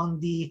show up on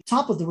the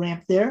top of the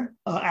ramp there.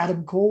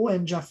 Adam Cole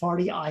and Jeff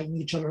Hardy eyeing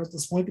each other at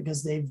this point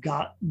because they've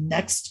got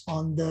next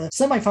on the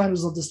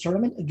semifinals of this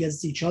tournament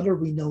against each other.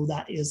 We know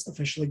that is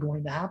officially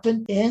going to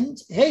happen. And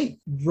hey,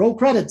 roll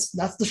credits.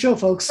 That's the show,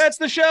 folks. That's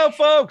the show,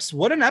 folks.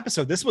 What an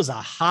episode. This was a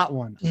hot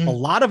one. A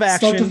lot of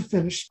action. Start to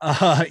finish.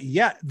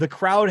 The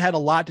crowd had a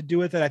lot to do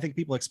with it. I think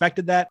people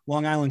expected that.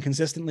 Long Island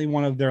consistently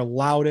one of their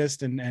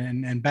loudest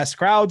and best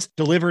crowds,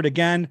 delivered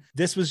again.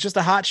 This was just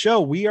a hot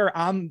show. We are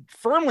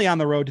firmly on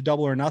the road to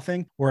Double or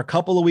Nothing. We're a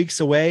couple of weeks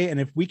away, and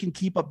if we can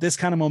keep up this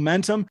kind of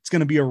momentum, it's going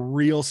to be a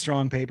real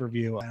strong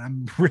pay-per-view. And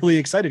I'm really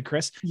excited,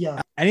 Chris.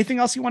 Yeah. Anything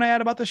else you want to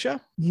add about the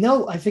show?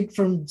 No, I think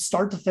from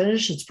start to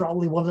finish, it's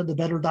probably one of the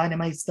better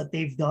Dynamites that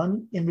they've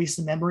done in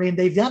recent memory, and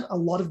they've got a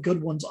lot of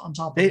good ones on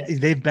top of it.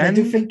 They've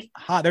been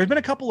hot. There's been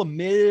a couple of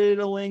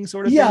middling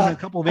sort of things, and a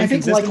couple of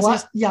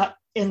inconsistencies.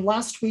 In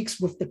last week's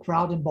with the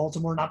crowd in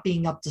Baltimore not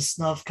being up to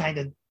snuff kind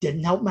of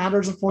didn't help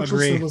matters,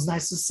 unfortunately. So it was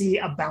nice to see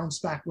a bounce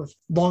back with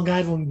Long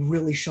Island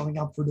really showing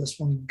up for this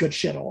one. Good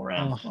shit all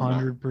around.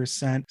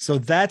 100%. So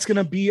that's going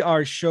to be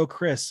our show,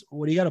 Chris.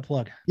 What do you got to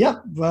plug? Yeah,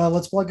 well,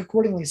 let's plug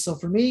accordingly. So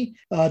for me,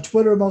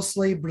 Twitter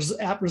mostly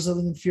at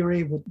Brazilian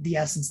Fury with the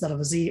S instead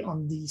of a Z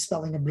on the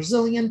spelling of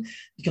Brazilian.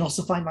 You can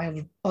also find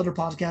my other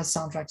podcast,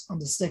 Soundtracks on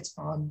the Sticks,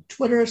 on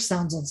Twitter,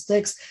 Sounds on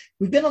Sticks.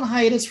 We've been on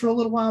hiatus for a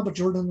little while, but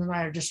Jordan and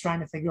I are just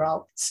trying to figure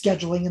out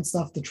scheduling and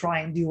stuff to try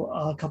and do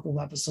a couple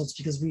of episodes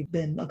because we've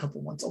been a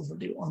couple months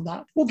overdue on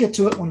that. We'll get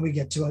to it when we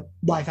get to it.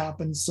 Life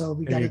happens, so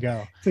we got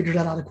to figure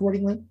that out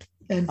accordingly.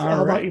 And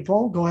how about you,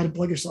 Paul? Go ahead and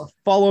plug yourself.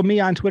 Follow me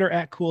on Twitter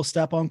at Cool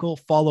Step Uncle.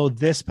 Follow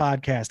this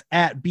podcast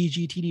at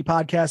BGTD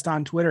Podcast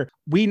on Twitter.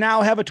 We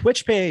now have a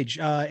Twitch page.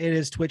 It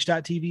is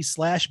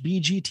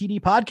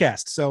twitch.tv/BGTD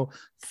Podcast. So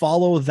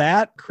follow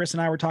that. Chris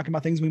and I were talking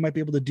about things we might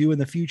be able to do in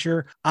the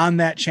future on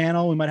that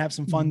channel. We might have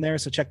some fun there.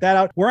 So check that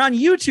out. We're on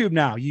YouTube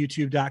now,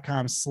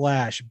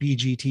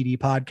 youtube.com/BGTD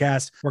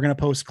Podcast. We're going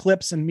to post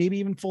clips and maybe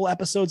even full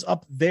episodes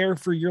up there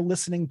for your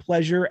listening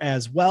pleasure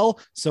as well.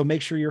 So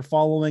make sure you're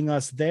following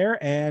us there.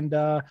 And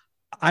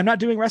I'm not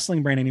doing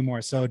Wrestling Brain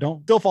anymore, so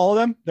still follow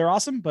them. They're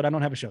awesome, but I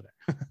don't have a show there.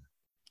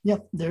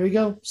 Yep, there you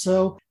go.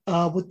 So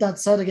with that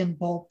said, again,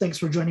 Paul, thanks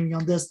for joining me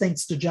on this.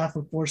 Thanks to Geoff,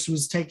 of course,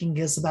 who's taking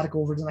his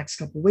sabbatical over the next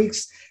couple of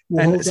weeks.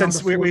 And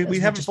since we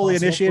haven't fully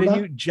initiated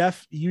you,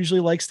 Geoff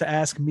usually likes to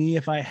ask me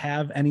if I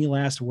have any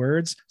last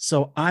words.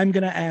 So I'm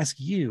going to ask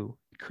you,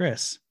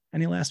 Chris,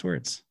 any last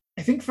words?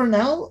 I think for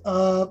now,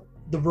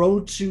 the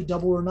road to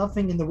Double or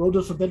Nothing and the road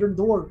to Forbidden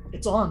Door,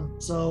 it's on.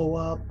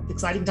 So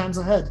exciting times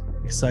ahead.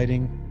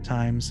 Exciting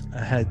times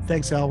ahead.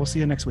 Thanks, Al. We'll see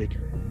you next week.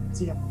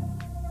 See ya.